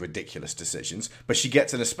made these ridiculous decisions, but she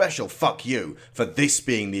gets an especial fuck you for this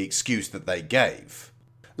being the excuse that they gave.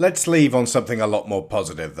 Let's leave on something a lot more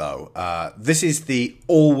positive, though. This is the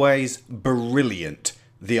always brilliant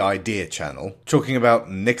The Idea channel, talking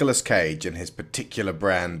about Nicolas Cage and his particular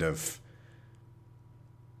brand of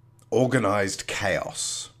organized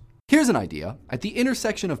chaos. Here's an idea. At the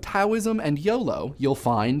intersection of Taoism and YOLO, you'll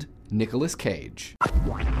find Nicolas Cage.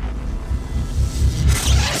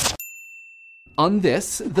 On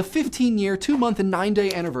this, the 15-year, 2-month, and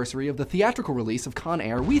 9-day anniversary of the theatrical release of Con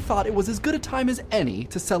Air, we thought it was as good a time as any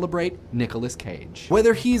to celebrate Nicolas Cage.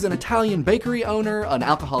 Whether he's an Italian bakery owner, an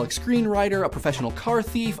alcoholic screenwriter, a professional car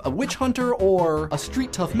thief, a witch hunter, or a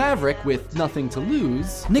street-tough maverick with nothing to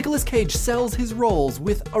lose, Nicolas Cage sells his roles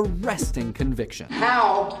with arresting conviction.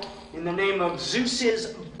 How, in the name of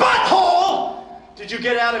Zeus's butthole, did you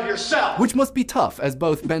get out of your cell? Which must be tough as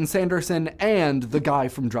both Ben Sanderson and the guy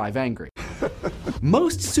from Drive Angry.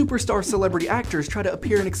 Most superstar celebrity actors try to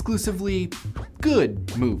appear in exclusively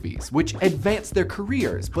good movies, which advance their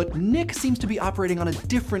careers, but Nick seems to be operating on a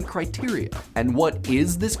different criteria. And what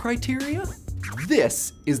is this criteria?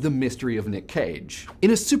 This is the mystery of Nick Cage.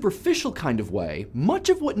 In a superficial kind of way, much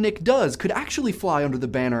of what Nick does could actually fly under the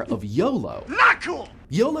banner of YOLO. Not cool!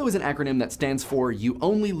 YOLO is an acronym that stands for You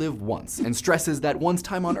Only Live Once and stresses that one's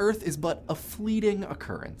time on Earth is but a fleeting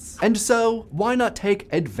occurrence. And so, why not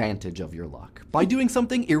take advantage of your luck by doing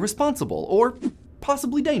something irresponsible or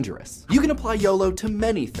possibly dangerous? You can apply YOLO to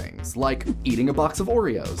many things, like eating a box of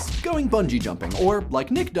Oreos, going bungee jumping, or,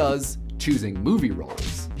 like Nick does, choosing movie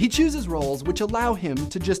roles. He chooses roles which allow him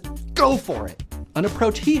to just go for it. An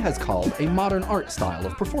approach he has called a modern art style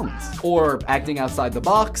of performance, or acting outside the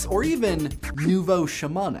box, or even nouveau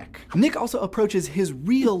shamanic. Nick also approaches his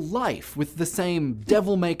real life with the same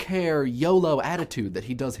devil-may-care YOLO attitude that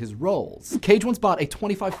he does his roles. Cage once bought a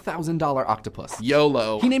 $25,000 octopus.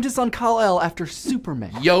 YOLO. He named his son Kal-El after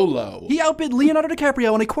Superman. YOLO. He outbid Leonardo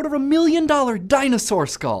DiCaprio on a $250,000 dinosaur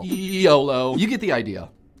skull. YOLO. You get the idea.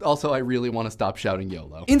 Also, I really want to stop shouting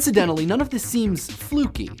YOLO. Incidentally, none of this seems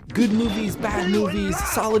fluky. Good movies, bad movies,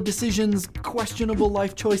 solid decisions, questionable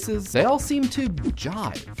life choices, they all seem to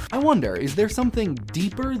jive. I wonder, is there something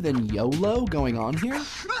deeper than YOLO going on here?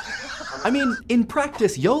 I mean, in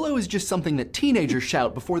practice, YOLO is just something that teenagers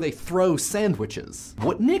shout before they throw sandwiches.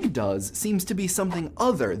 What Nick does seems to be something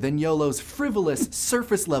other than YOLO's frivolous,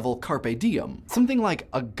 surface-level carpe diem. Something like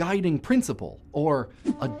a guiding principle, or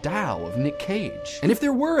a Tao of Nick Cage. And if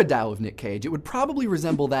there were a Tao of Nick Cage, it would probably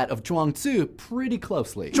resemble that of Zhuangzi pretty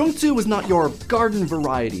closely. Zhuangzi was not your garden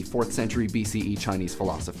variety 4th century BCE Chinese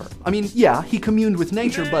philosopher. I mean, yeah, he communed with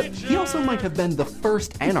nature, but he also might have been the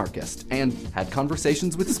first anarchist and had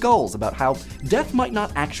conversations with skulls about how death might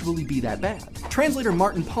not actually be that bad. Translator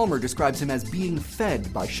Martin Palmer describes him as being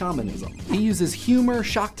fed by shamanism. He uses humor,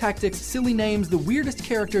 shock tactics, silly names, the weirdest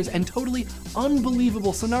characters, and totally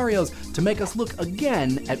unbelievable scenarios to make us look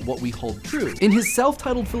again at what we hold true. In his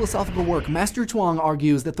self-titled philosophical work, Master Chuang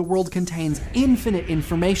argues that the world contains infinite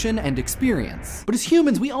information and experience. But as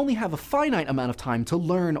humans, we only have a finite amount of time to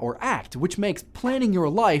learn or act, which makes planning your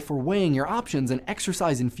life or weighing your options an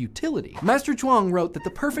exercise in futility. Master Chuang wrote that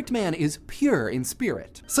the perfect man is pure in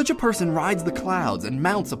spirit. Such a person rides the clouds and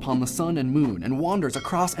mounts upon the sun and moon and wanders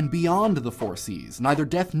across and beyond the 4 seas. Neither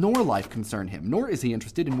death nor life concern him, nor is he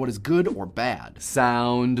interested in what is good or bad.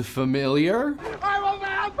 Sound familiar? I'm a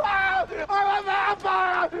vampire! I'm a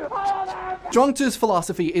vampire! I'm a vampire! Zhuangzi's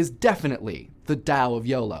philosophy is definitely the Tao of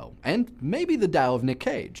YOLO, and maybe the Tao of Nick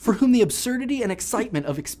Cage, for whom the absurdity and excitement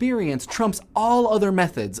of experience trumps all other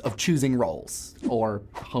methods of choosing roles, or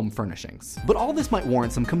home furnishings. But all this might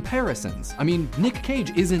warrant some comparisons. I mean, Nick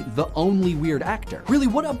Cage isn't the only weird actor. Really,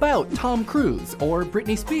 what about Tom Cruise, or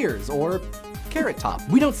Britney Spears, or Carrot Top?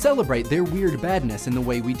 We don't celebrate their weird badness in the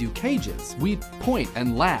way we do Cage's. We point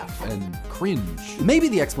and laugh and cringe. Maybe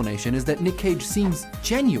the explanation is that Nick Cage seems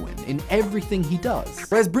genuine in everything he does.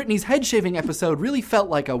 Whereas Britney's head-shaving episode really felt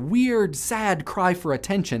like a weird, sad cry for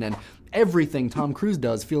attention, and everything Tom Cruise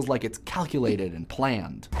does feels like it's calculated and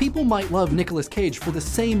planned. People might love Nicolas Cage for the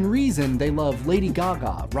same reason they love Lady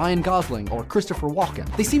Gaga, Ryan Gosling, or Christopher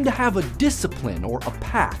Walken. They seem to have a discipline or a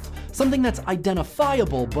path, something that's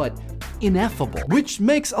identifiable but ineffable. Which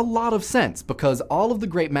makes a lot of sense, because all of the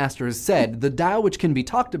great masters said the Tao which can be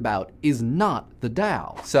talked about is not the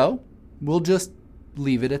Tao. So, we'll just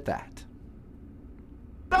leave it at that.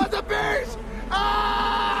 That's a beast!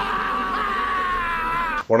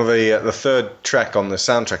 One of the third track on the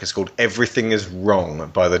soundtrack is called Everything Is Wrong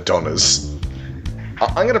by the Donners.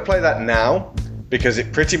 I'm going to play that now because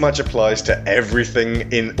it pretty much applies to everything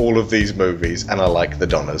in all of these movies, and I like the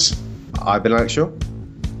Donners. I've been Alex Shaw.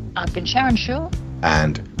 I've been Sharon Shaw.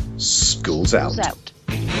 And School's Out. School's out.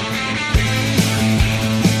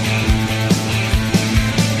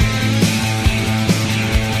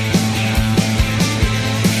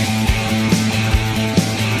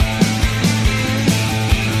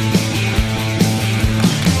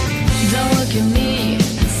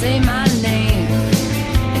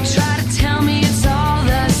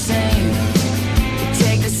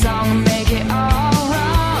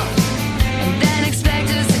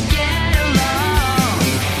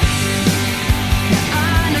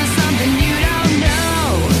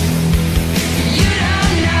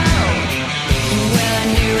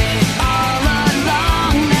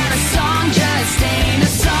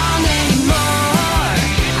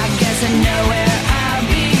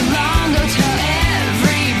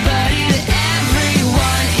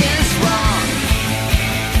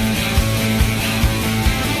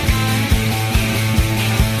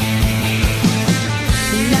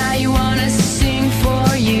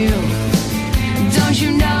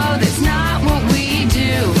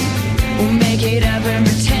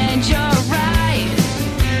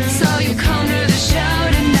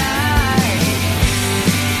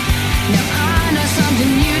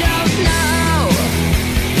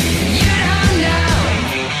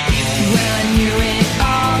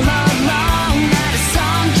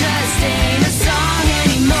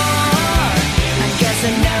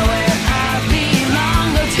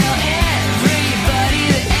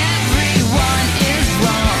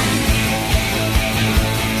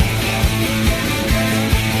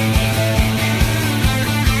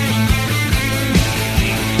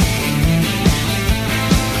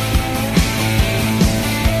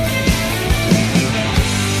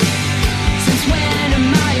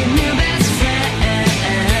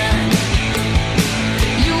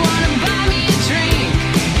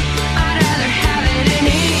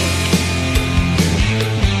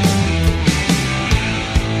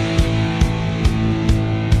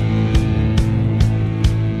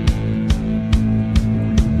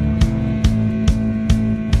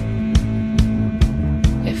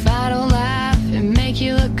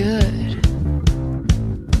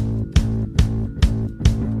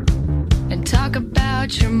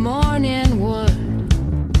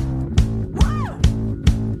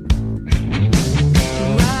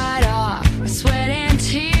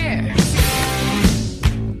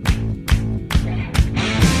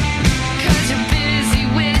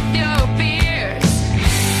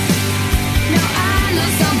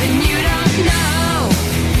 something you don't know.